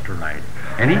white horse to ride.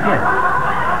 And he did.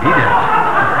 He did.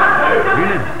 He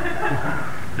did.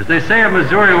 As they say in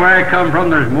Missouri, where I come from,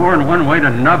 there's more than one way to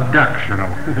nub ducks, you know.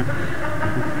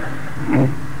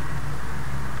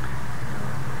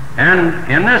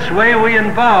 And in this way we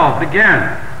involved,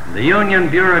 again, the union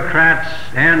bureaucrats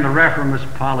and the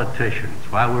reformist politicians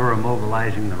while we were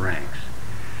mobilizing the ranks.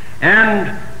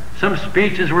 And some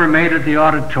speeches were made at the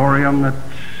auditorium that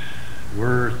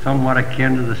were somewhat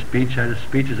akin to the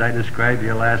speeches I described to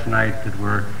you last night that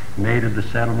were made at the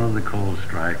settlement of the coal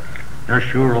strike. They're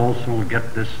sure Olson will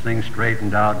get this thing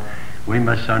straightened out. We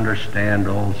misunderstand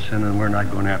Olson and we're not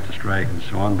going to have to strike and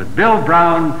so on. But Bill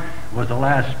Brown was the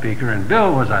last speaker, and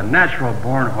Bill was a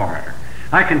natural-born orator.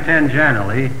 I contend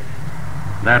generally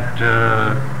that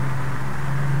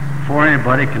before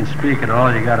anybody can speak at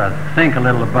all, you got to think a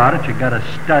little about it, you got to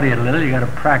study it a little, you got to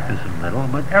practice it a little,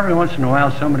 but every once in a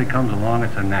while somebody comes along,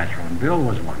 it's a natural, and Bill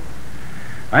was one.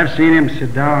 I've seen him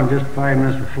sit down just 5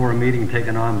 minutes before a meeting, take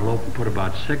an envelope and put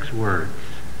about 6 words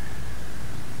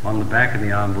on the back of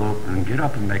the envelope and get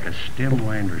up and make a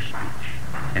stem-winder speech.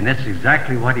 And that's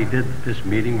exactly what he did at this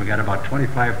meeting. We got about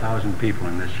 25,000 people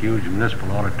in this huge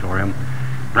municipal auditorium.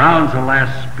 Brown's the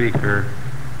last speaker,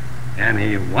 and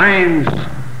he winds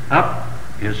up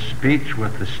his speech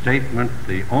with the statement,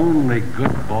 "The only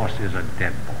good boss is a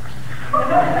dead boss."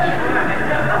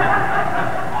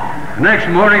 The next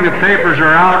morning the papers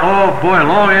are out, oh boy,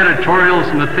 long editorials,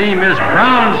 and the theme is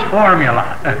Brown's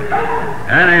Formula.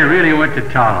 And they really went to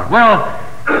town. Well,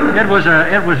 it was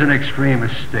an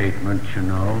extremist statement, you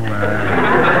know.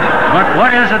 But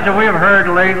what is it that we've heard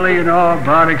lately, you know,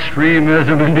 about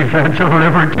extremism in defense of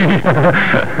liberty?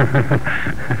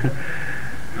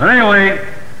 But anyway,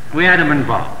 we had him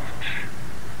involved.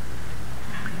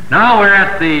 Now we're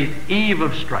at the eve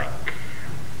of strike.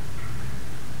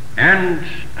 And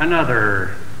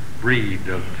another breed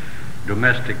of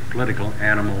domestic political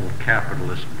animal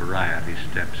capitalist variety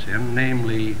steps in,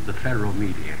 namely the federal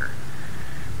mediator.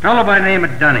 A fellow by the name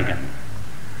of Dunnigan.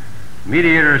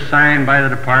 Mediator assigned by the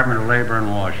Department of Labor in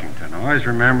Washington. I always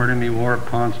remembered him. He wore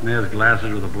pince-nez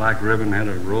glasses with a black ribbon, had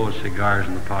a row of cigars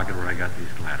in the pocket where I got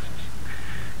these glasses.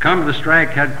 Come to the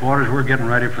strike headquarters, we're getting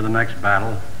ready for the next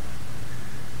battle.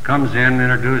 Comes in,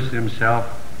 introduces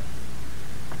himself.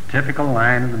 Typical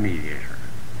line of the mediator.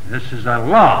 This is a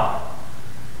law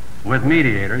with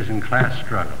mediators in class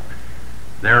struggle.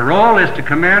 Their role is to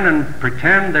come in and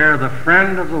pretend they're the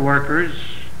friend of the workers,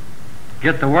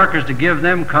 get the workers to give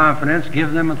them confidence,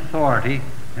 give them authority,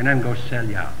 and then go sell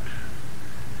you out.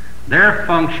 Their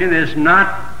function is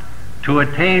not to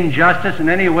attain justice in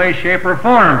any way, shape, or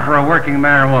form for a working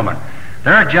man or woman.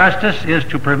 Their justice is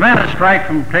to prevent a strike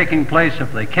from taking place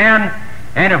if they can,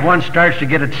 and if one starts, to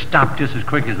get it stopped just as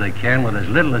quick as they can with as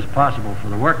little as possible for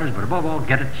the workers, but above all,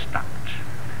 get it stopped.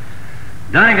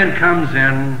 Dunnigan comes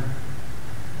in.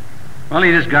 Well,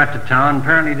 he just got to town.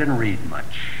 Apparently he didn't read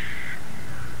much.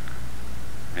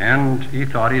 And he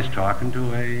thought he was talking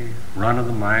to a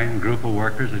run-of-the-mine group of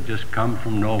workers that just come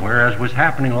from nowhere, as was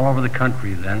happening all over the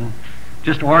country then,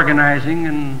 just organizing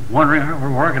and wondering how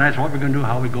we're organized, what we're going to do,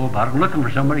 how we go about it, and looking for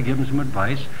somebody to give them some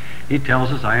advice. He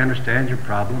tells us, I understand your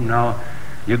problem. Now,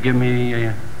 you give me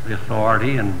the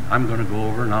authority, and I'm going to go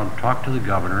over and I'll talk to the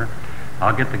governor.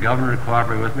 I'll get the governor to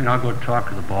cooperate with me, and I'll go talk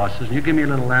to the bosses, and you give me a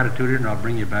little latitude here, and I'll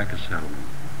bring you back a settlement.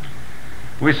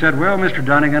 We said, well, Mr.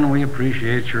 Dunnigan, we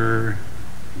appreciate your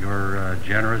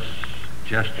generous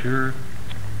gesture,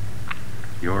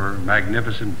 your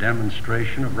magnificent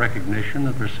demonstration of recognition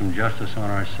that there's some justice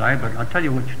on our side, but I'll tell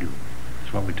you what you do.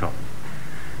 That's what we told them.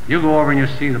 You go over and you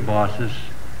see the bosses.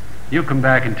 You come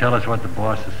back and tell us what the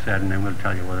bosses said, and then we'll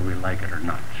tell you whether we like it or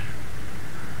not.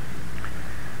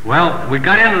 Well, we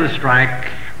got into the strike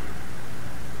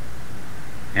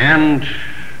and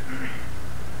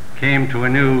came to a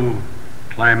new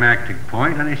climactic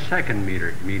point, and a second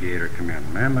mediator came in, a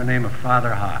man by the name of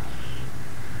Father Haas,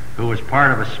 who was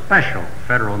part of a special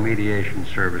federal mediation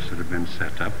service that had been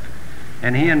set up,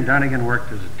 and he and Dunnigan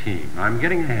worked as a team. Now, I'm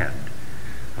getting ahead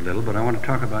a little, but I want to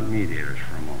talk about mediators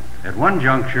for a moment. At one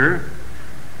juncture,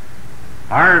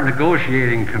 our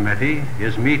negotiating committee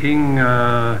is meeting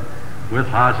with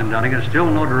Haas and Dunnigan, still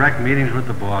no direct meetings with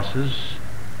the bosses,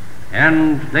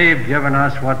 and they've given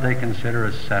us what they consider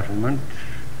a settlement,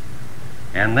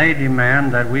 and they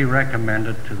demand that we recommend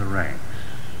it to the ranks.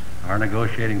 Our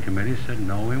negotiating committee said,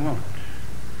 no, we won't.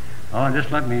 Oh,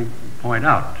 just let me point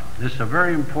out, this is a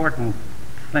very important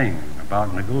thing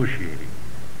about negotiating.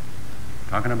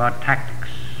 Talking about tactics.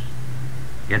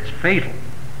 It's fatal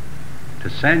to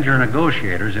send your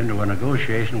negotiators into a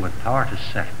negotiation with power to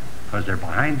settle, because they're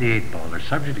behind the eight ball. They're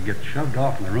subject to get shoved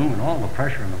off in the room, and all the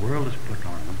pressure in the world is put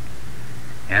on them.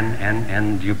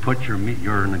 And you put your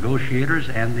negotiators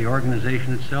and the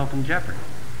organization itself in jeopardy.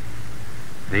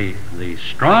 The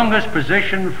strongest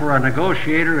position for a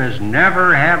negotiator is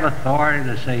never have authority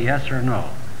to say yes or no.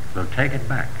 They'll take it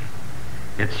back.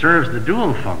 It serves the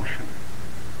dual function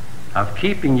of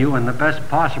keeping you in the best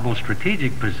possible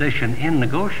strategic position in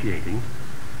negotiating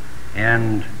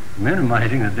and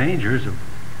minimizing the dangers of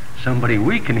somebody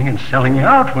weakening and selling you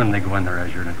out when they go in there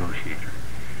as your negotiator.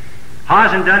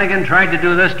 Haas and Dunnigan tried to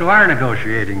do this to our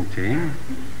negotiating team,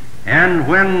 and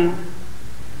when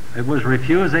it was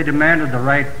refused, they demanded the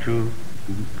right to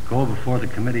go before the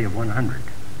Committee of 100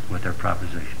 with their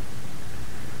proposition.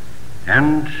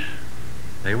 And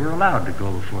they were allowed to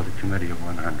go before the Committee of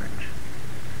 100.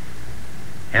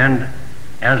 And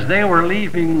as they were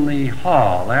leaving the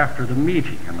hall after the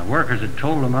meeting, and the workers had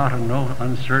told them out in no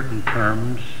uncertain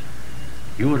terms,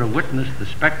 you would have witnessed the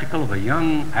spectacle of a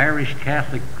young Irish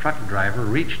Catholic truck driver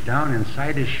reach down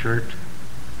inside his shirt,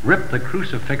 rip the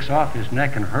crucifix off his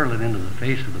neck, and hurl it into the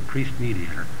face of the priest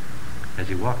mediator as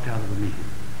he walked out of the meeting.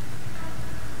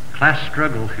 Class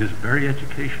struggle is very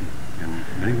educational in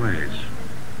many ways.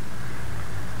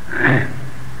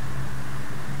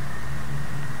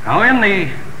 Now, in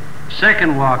the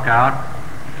second walkout,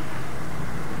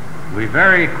 we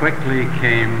very quickly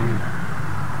came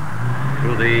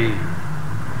to the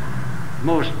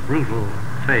most brutal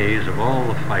phase of all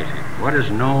the fighting, what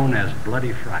is known as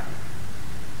Bloody Friday.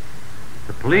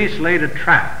 The police laid a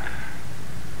trap,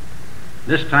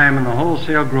 this time in the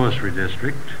wholesale grocery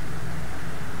district.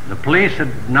 The police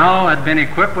had been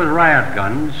equipped with riot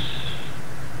guns.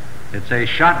 It's a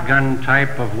shotgun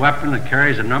type of weapon that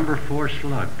carries a number 4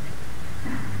 slug.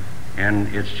 And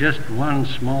it's just one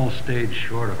small stage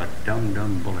short of a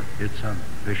dum-dum bullet. It's a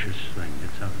vicious thing.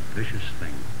 It's a vicious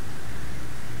thing.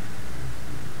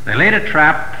 They laid a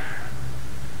trap,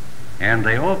 and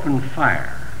they opened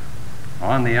fire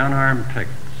on the unarmed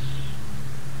pickets.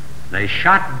 They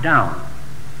shot down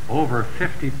over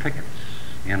 50 pickets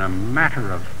in a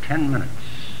matter of 10 minutes.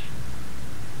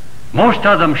 Most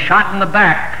of them shot in the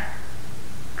back,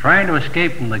 trying to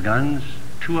escape from the guns,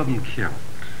 2 of them killed.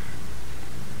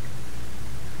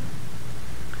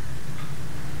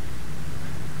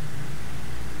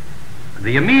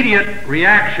 The immediate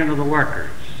reaction of the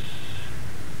workers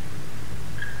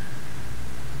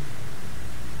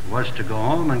was to go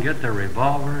home and get their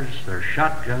revolvers, their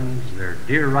shotguns, their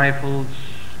deer rifles,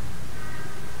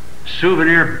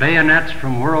 souvenir bayonets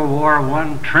from World War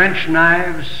I, trench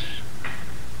knives,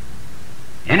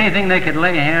 anything they could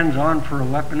lay hands on for a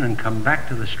weapon, and come back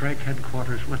to the strike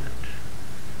headquarters with it.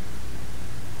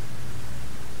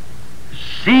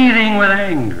 Seething with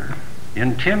anger,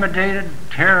 intimidated,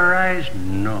 terrorized?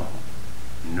 No.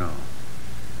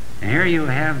 And here you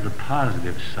have the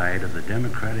positive side of the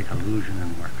democratic illusion in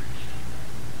workers.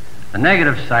 The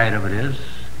negative side of it is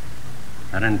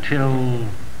that until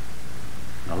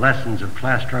the lessons of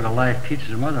class struggle life teaches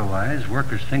them otherwise,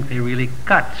 workers think they really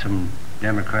got some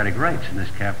democratic rights in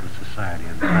this capitalist society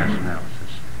of class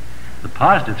analysis. The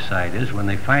positive side is when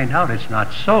they find out it's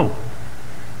not so,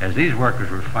 as these workers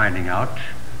were finding out,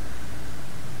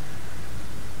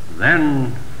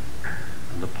 then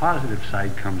the positive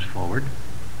side comes forward,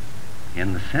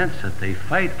 in the sense that they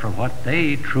fight for what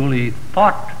they truly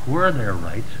thought were their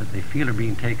rights that they feel are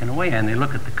being taken away, and they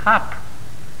look at the cop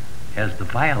as the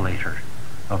violator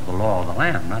of the law of the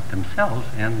land, not themselves,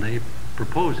 and they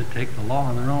propose to take the law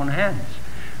in their own hands.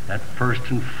 That first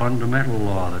and fundamental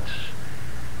law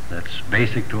that's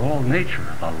basic to all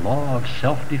nature, the law of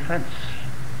self-defense.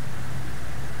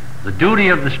 The duty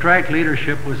of the strike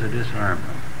leadership was to disarm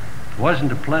them. It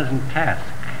wasn't a pleasant task.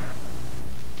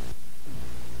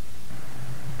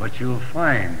 But you'll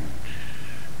find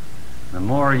the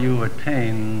more you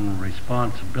attain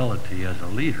responsibility as a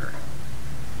leader,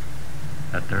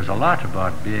 that there's a lot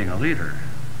about being a leader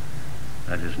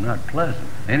that is not pleasant.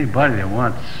 Anybody that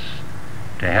wants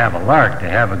to have a lark, to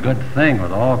have a good thing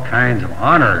with all kinds of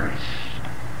honors,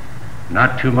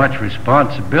 not too much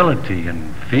responsibility,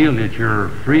 and feel that you're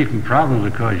free from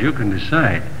problems because you can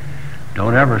decide,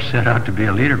 don't ever set out to be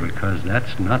a leader, because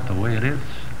that's not the way it is.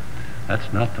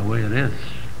 That's not the way it is.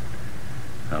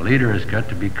 A leader has got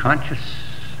to be conscious,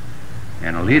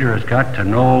 and a leader has got to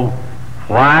know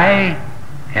why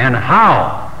and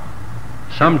how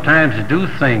sometimes to do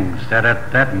things that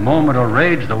at that moment of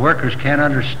rage the workers can't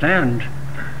understand.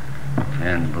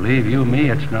 And believe you me,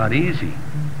 it's not easy.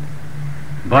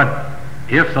 But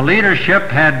if the leadership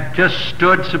had just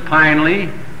stood supinely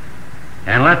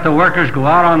and let the workers go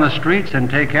out on the streets and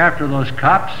take after those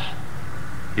cops,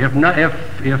 if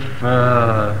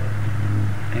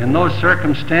in those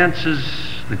circumstances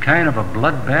the kind of a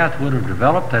bloodbath would have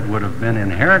developed that would have been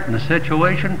inherent in the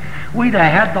situation, we'd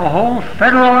have had the whole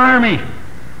federal army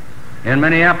in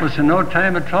Minneapolis in no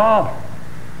time at all.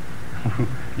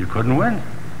 You couldn't win.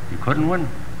 You couldn't win.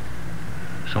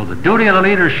 So the duty of the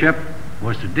leadership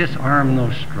was to disarm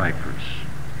those strikers,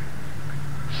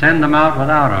 send them out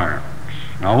without arms.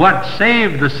 Now what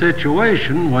saved the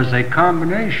situation was a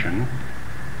combination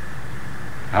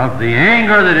of the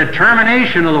anger, the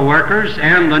determination of the workers,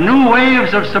 and the new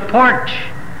waves of support.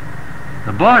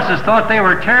 The bosses thought they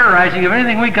were terrorizing. If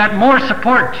anything, we got more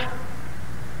support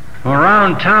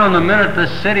around town the minute the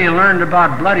city learned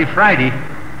about Bloody Friday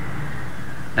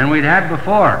than we'd had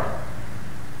before.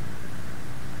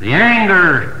 The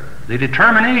anger, the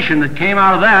determination that came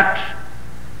out of that,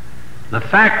 the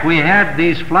fact we had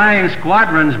these flying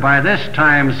squadrons by this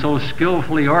time so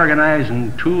skillfully organized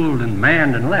and tooled and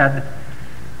manned and led,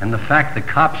 and the fact the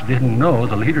cops didn't know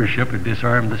the leadership had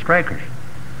disarmed the strikers.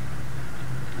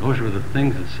 Those were the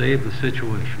things that saved the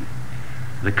situation.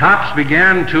 The cops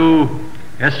began to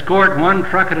escort one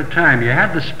truck at a time. You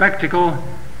had the spectacle,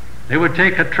 they would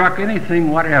take a truck,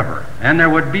 anything, whatever, and there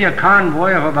would be a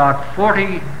convoy of about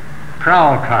 40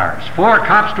 prowl cars. 4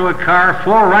 cops to a car,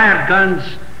 4 riot guns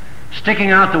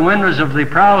sticking out the windows of the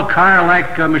prowl car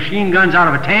like machine guns out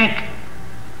of a tank.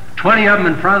 20 of them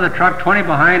in front of the truck, 20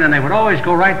 behind, and they would always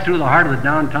go right through the heart of the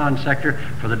downtown sector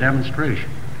for the demonstration.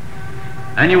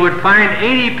 And you would find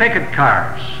 80 picket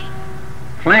cars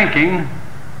flanking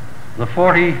the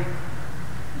 40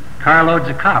 carloads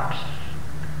of cops.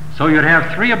 So you'd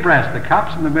have 3 abreast, the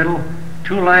cops in the middle,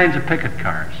 2 lines of picket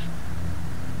cars.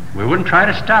 We wouldn't try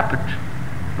to stop it,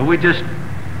 but we just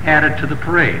added to the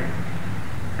parade.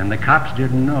 And the cops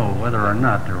didn't know whether or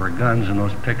not there were guns in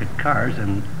those picket cars,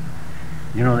 and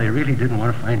you know, they really didn't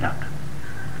want to find out.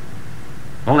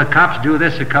 Well, the cops do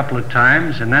this a couple of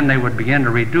times, and then they would begin to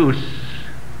reduce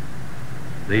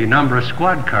the number of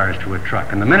squad cars to a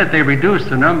truck. And the minute they reduced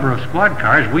the number of squad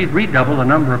cars, we'd redouble the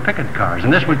number of picket cars.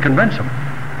 And this would convince them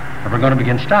that we're going to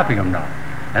begin stopping them now.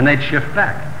 And they'd shift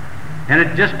back. And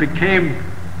it just became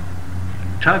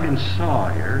tug and saw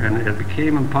here, and it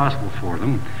became impossible for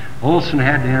them. Olson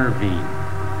had to intervene.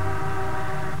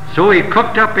 So he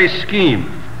cooked up a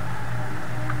scheme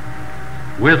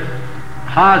with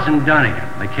Haas and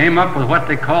Dunnigan. They came up with what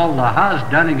they called the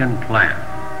Haas-Dunnigan plan.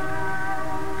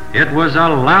 It was a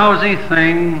lousy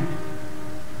thing,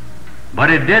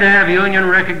 but it did have union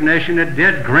recognition. It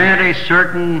did grant a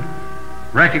certain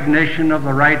recognition of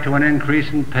the right to an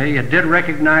increase in pay. It did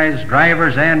recognize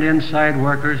drivers and inside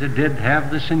workers. It did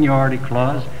have the seniority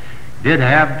clause. It did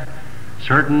have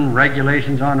certain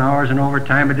regulations on hours and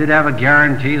overtime. It did have a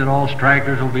guarantee that all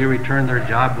strikers will be returned their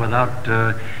job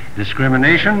without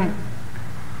discrimination.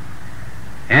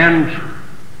 And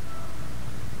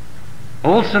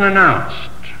Olson announced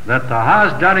that the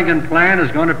Haas-Dunnigan plan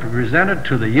is going to be presented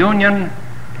to the union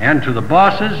and to the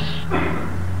bosses,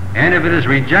 and if it is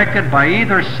rejected by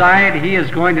either side, he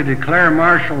is going to declare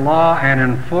martial law and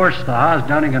enforce the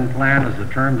Haas-Dunnigan plan as the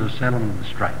terms of settlement of the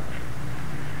strike.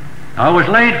 Now, it was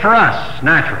late for us,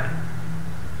 naturally,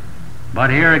 but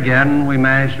here again we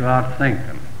managed to outthink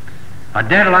them. A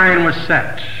deadline was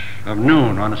set of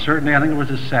noon on a certain day. I think it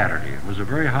was a Saturday. It was a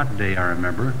very hot day, I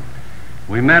remember.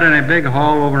 We met in a big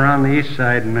hall over on the east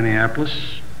side in Minneapolis.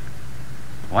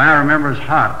 Why I remember as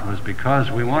hot was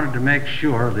because we wanted to make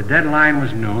sure, the deadline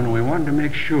was noon, and we wanted to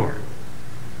make sure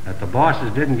that the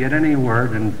bosses didn't get any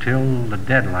word until the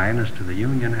deadline as to the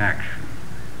union action.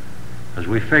 Because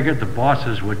we figured the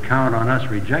bosses would count on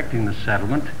us rejecting the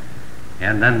settlement,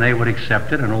 and then they would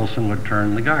accept it, and Olson would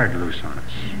turn the guard loose on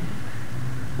us.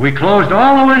 We closed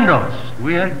all the windows.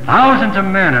 We had thousands of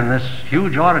men in this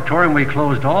huge auditorium. We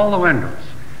closed all the windows.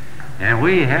 And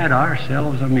we had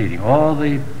ourselves a meeting. All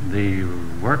the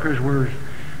workers were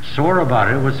sore about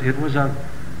it. It was a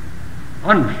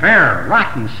unfair,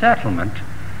 rotten settlement.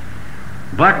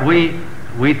 But we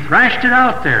thrashed it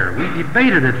out there. We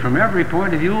debated it from every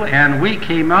point of view, and we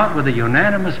came out with a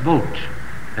unanimous vote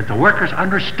that the workers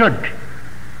understood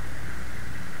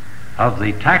of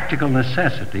the tactical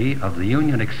necessity of the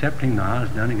union accepting the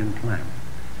Haas-Dunnigan plan.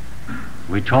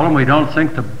 We told them we don't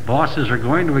think the bosses are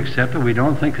going to accept it. We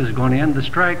don't think this is going to end the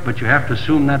strike, but you have to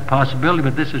assume that possibility,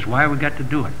 but this is why we got to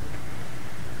do it.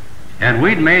 And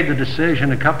we'd made the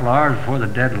decision a couple of hours before the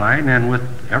deadline, and with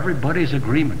everybody's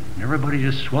agreement, everybody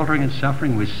just sweltering and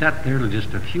suffering, we sat there till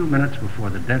just a few minutes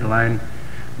before the deadline.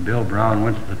 Bill Brown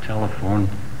went to the telephone,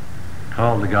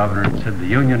 called the governor, and said the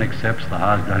union accepts the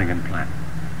Haas-Dunnigan plan.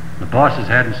 The bosses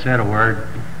hadn't said a word.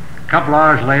 A couple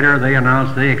hours later, they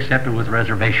announced they accepted with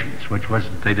reservations, which was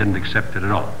that they didn't accept it at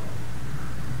all.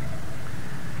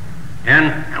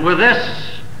 And with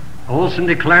this, Olson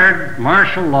declared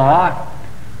martial law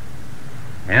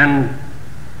and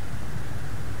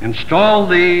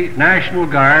installed the National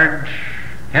Guard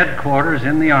headquarters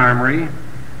in the Armory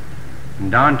in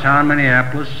downtown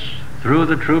Minneapolis, threw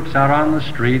the troops out on the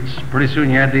streets. Pretty soon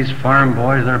you had these farm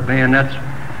boys with their bayonets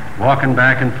walking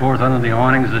back and forth under the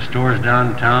awnings of the stores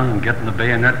downtown and getting the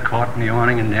bayonet caught in the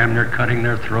awning and damn near cutting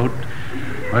their throat.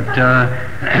 But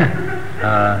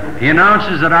he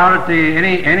announces that out at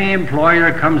any employee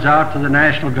that comes out to the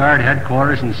National Guard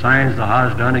headquarters and signs the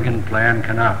Haas-Dunnigan plan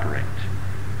can operate.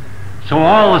 So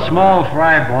all the small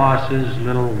fry bosses,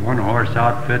 little one-horse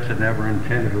outfits that never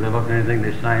intended to live up to anything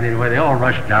they signed anyway, they all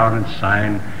rush down and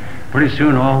sign. Pretty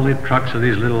soon all the trucks of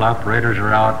these little operators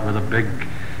are out with a big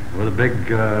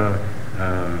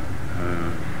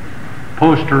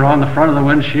poster on the front of the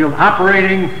windshield,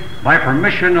 operating by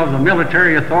permission of the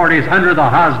military authorities under the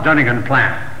Haas-Dunnigan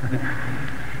plan.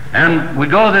 And we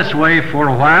go this way for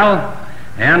a while,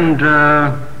 and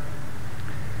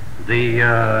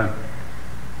the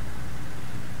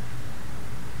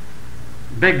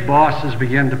big bosses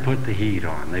begin to put the heat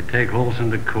on. They take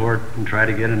Olson to court and try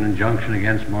to get an injunction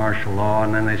against martial law,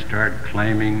 and then they start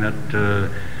claiming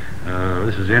that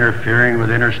this is interfering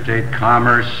with interstate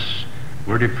commerce.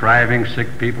 We're depriving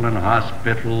sick people in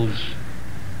hospitals.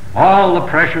 All the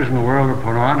pressures in the world are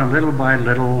put on, and little by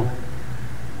little,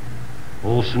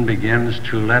 Olson begins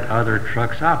to let other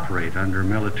trucks operate under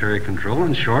military control.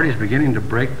 In short, he's beginning to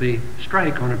break the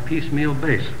strike on a piecemeal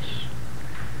basis.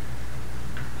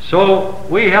 So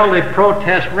we held a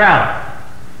protest rally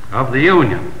of the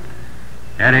union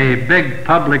at a big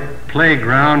public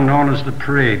playground known as the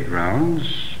Parade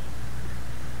Grounds,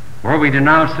 where we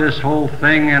denounced this whole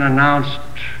thing and announced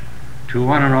to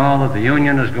one and all that the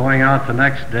union is going out the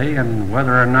next day, and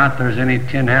whether or not there's any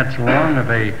tin hats along, if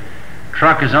a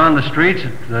truck is on the streets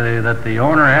that the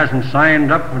owner hasn't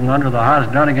signed up under the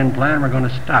Haas-Dunnigan plan, we're going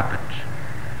to stop it.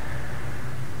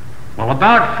 Well,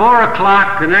 about 4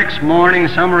 o'clock the next morning,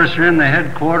 some of us are in the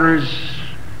headquarters,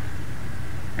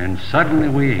 and suddenly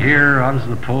we hear, as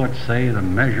the poets say, the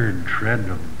measured tread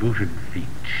of booted feet.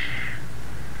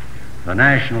 The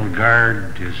National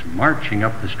Guard is marching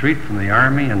up the street from the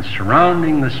Army and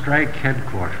surrounding the strike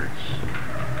headquarters.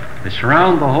 They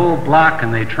surround the whole block,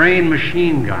 and they train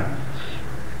machine guns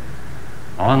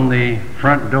on the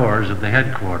front doors of the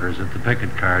headquarters that the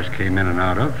picket cars came in and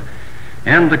out of.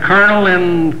 And the colonel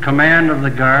in command of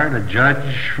the Guard, a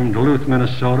judge from Duluth,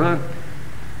 Minnesota,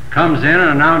 comes in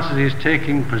and announces he's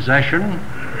taking possession,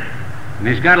 and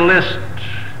he's got a list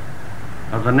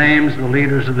of the names of the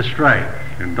leaders of the strike.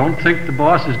 And don't think the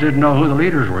bosses didn't know who the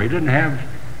leaders were. He didn't have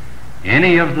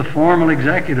any of the formal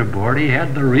executive board. He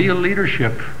had the real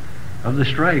leadership of the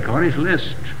strike on his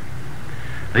list.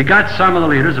 They got some of the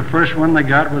leaders. The first one they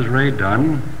got was Ray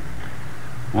Dunn.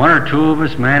 One or two of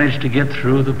us managed to get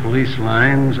through the police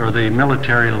lines or the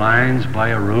military lines by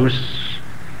a ruse.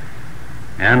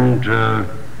 And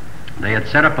they had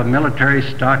set up a military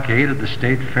stockade at the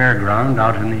state fairground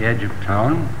out in the edge of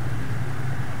town.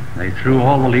 They threw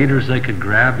all the leaders they could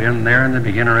grab in there, and they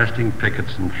began arresting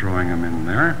pickets and throwing them in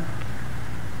there.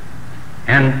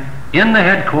 And in the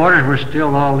headquarters were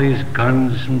still all these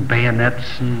guns and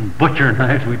bayonets and butcher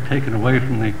knives we'd taken away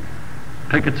from the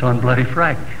pickets on Bloody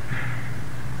Friday.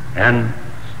 And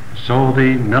so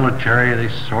the military, they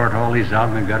sort all these out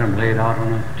and they've got them laid out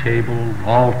on a table,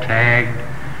 all tagged.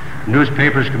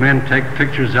 Newspapers come in, take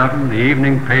pictures of them. The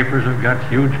evening papers have got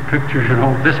huge pictures,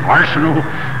 this arsenal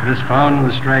that is found in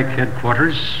the strike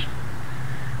headquarters.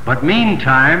 But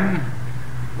meantime,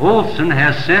 Olson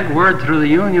has sent word through the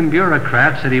union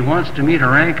bureaucrats that he wants to meet a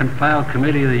rank and file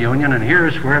committee of the union, and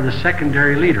here's where the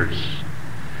secondary leaders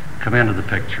come into the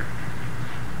picture.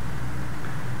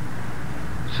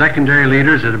 Secondary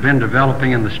leaders that have been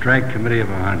developing in the strike committee of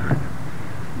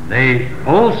 100.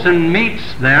 Olson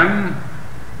meets them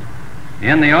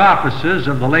in the offices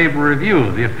of the Labor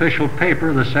Review, the official paper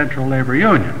of the Central Labor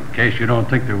Union, in case you don't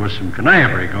think there was some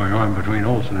connivery going on between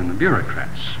Olson and the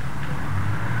bureaucrats.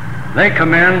 They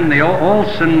come in,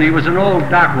 Olson, he was an old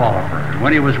dock walloper.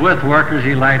 When he was with workers,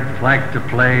 he liked to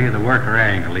play the worker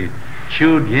angle. He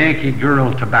chewed Yankee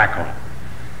Girl tobacco.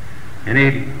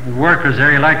 And workers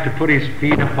there, he liked to put his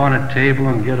feet upon a table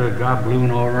and get a gobloon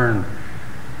over and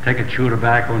take a chew of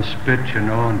tobacco and spit,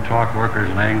 and talk workers'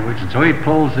 language. And so he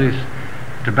pulls this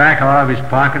tobacco out of his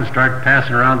pocket and starts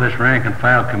passing around this rank and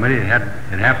file committee. It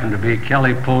happened to be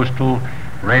Kelly Postal,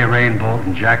 Ray Rainbolt,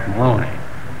 and Jack Maloney.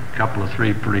 A couple of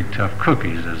three pretty tough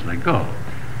cookies as they go.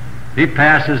 He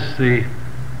passes the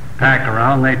pack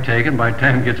around, they take it. By the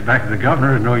time he gets back to the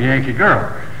governor, there's no Yankee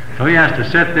Girl. So he has to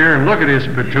sit there and look at his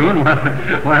spittoon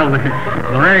while the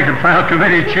rank and file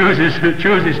committee chews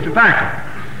his tobacco.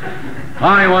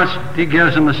 He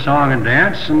gives them a song and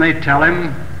dance, and they tell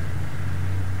him,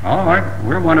 all right,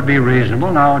 we want to be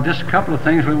reasonable. Now, just a couple of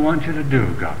things we want you to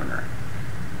do, Governor.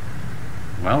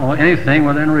 Well, anything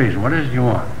within reason. What is it you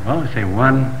want? Well, they say,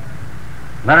 1,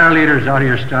 let our leaders out of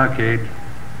your stockade.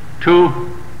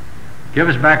 2, give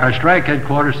us back our strike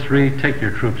headquarters. 3, take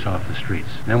your troops off the streets.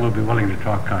 Then we'll be willing to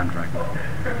talk contract.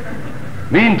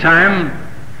 Meantime,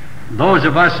 those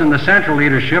of us in the central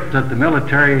leadership that the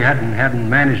military hadn't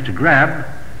managed to grab,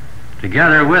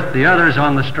 together with the others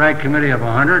on the strike committee of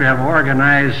 100, have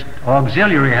organized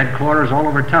auxiliary headquarters all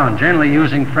over town, generally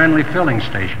using friendly filling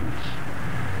stations.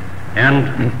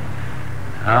 And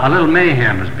a little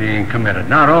mayhem is being committed,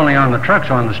 not only on the trucks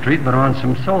on the street, but on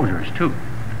some soldiers, too.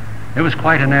 It was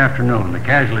quite an afternoon. The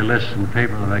casualty lists in the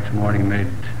paper the next morning made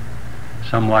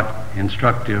somewhat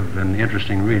instructive and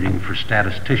interesting reading for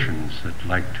statisticians that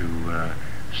like to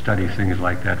study things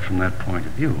like that from that point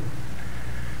of view.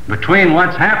 Between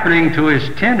what's happening to his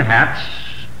tin hats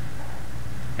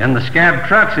and the scab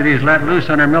trucks that he's let loose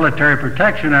under military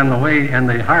protection and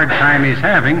the hard time he's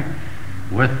having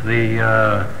with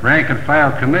the rank and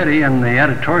file committee and the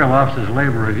editorial office's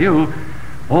labor review,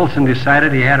 Olson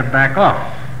decided he had to back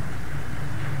off.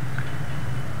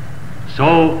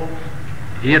 So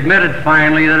he admitted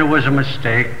finally that it was a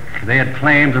mistake. They had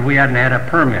claimed that we hadn't had a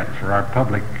permit for our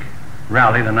public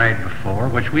rally the night before,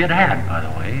 which we had, by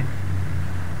the way.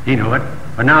 He knew it.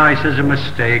 But now he says a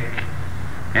mistake,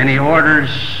 and he orders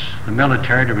the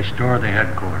military to restore the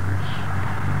headquarters.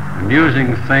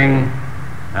 Amusing thing,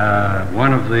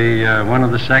 one of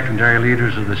the secondary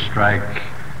leaders of the strike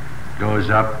goes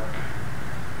up,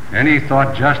 and he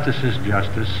thought justice is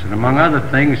justice, and among other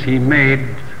things he made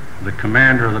the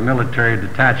commander of the military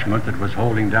detachment that was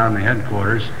holding down the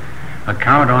headquarters a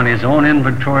count on his own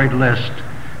inventoried list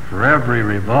for every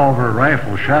revolver,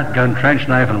 rifle, shotgun, trench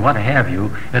knife, and what have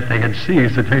you that they had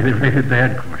seized the day they raided the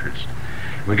headquarters.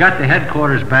 We got the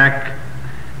headquarters back,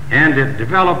 and it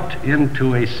developed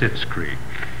into a sitzkrieg.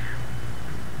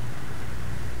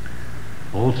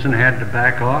 Olson had to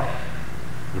back off.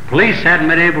 The police hadn't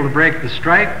been able to break the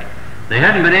strike. They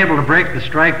hadn't been able to break the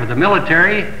strike with the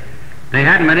military. They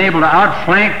hadn't been able to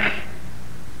outflank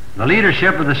the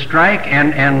leadership of the strike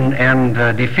and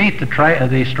defeat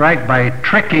the strike by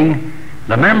tricking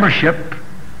the membership.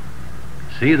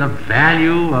 See the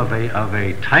value of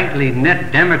a tightly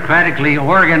knit, democratically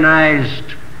organized,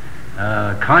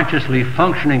 consciously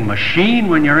functioning machine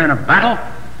when you're in a battle?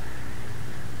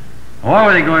 What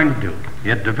were they going to do?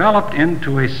 It developed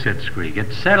into a sitzkrieg.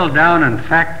 It settled down, in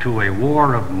fact, to a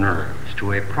war of nerves,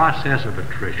 to a process of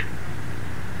attrition.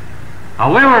 Now,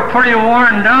 we were pretty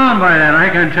worn down by then, I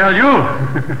can tell you.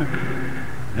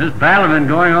 This battle had been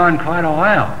going on quite a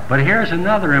while. But here's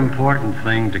another important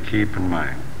thing to keep in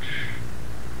mind.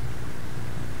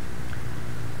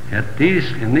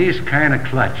 In these kind of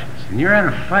clutches, and you're in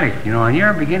a fight, and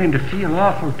you're beginning to feel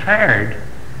awful tired,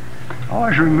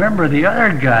 always remember the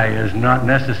other guy is not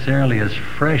necessarily as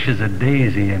fresh as a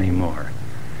daisy anymore.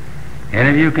 And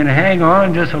if you can hang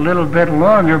on just a little bit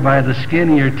longer by the skin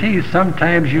of your teeth,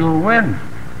 sometimes you'll win.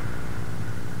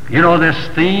 This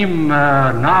theme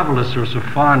novelists are so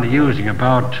fond of using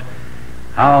about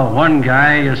how one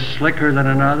guy is slicker than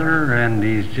another, and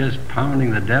he's just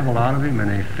pounding the devil out of him in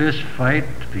a fist fight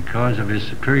because of his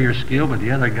superior skill, but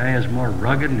the other guy is more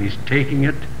rugged and he's taking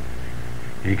it.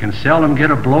 He can seldom get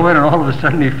a blow in, and all of a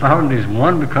sudden he found he's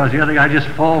won because the other guy just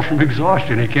falls from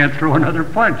exhaustion. He can't throw another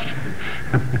punch.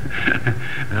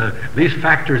 These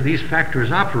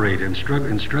factors operate in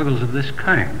struggles of this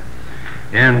kind.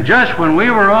 And just when we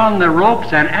were on the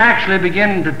ropes and actually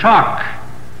beginning to talk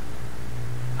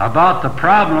about the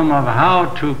problem of how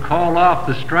to call off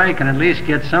the strike and at least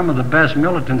get some of the best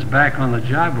militants back on the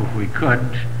job if we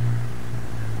could,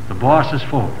 the bosses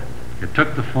folded. It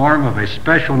took the form of a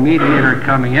special mediator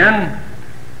coming in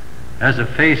as a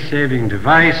face-saving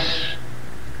device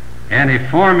and a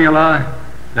formula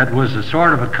that was a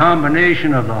sort of a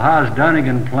combination of the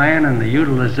Haas-Dunnigan plan and the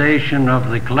utilization of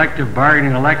the collective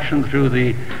bargaining election through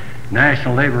the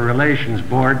National Labor Relations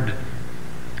Board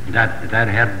that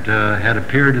had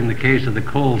appeared in the case of the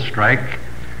coal strike,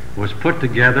 was put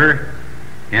together,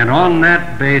 and on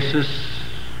that basis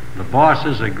the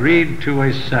bosses agreed to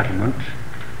a settlement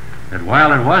that,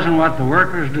 while it wasn't what the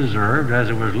workers deserved, as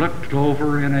it was looked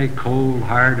over in a cold,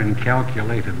 hard, and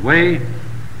calculated way,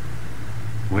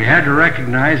 we had to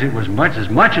recognize it was as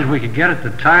much as we could get at the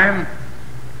time.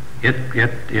 It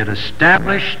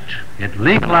established, it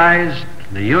legalized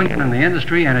the union and the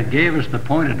industry, and it gave us the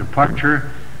point of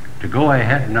departure to go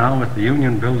ahead now with the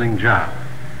union building job.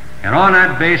 And on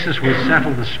that basis we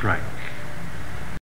settled the strike.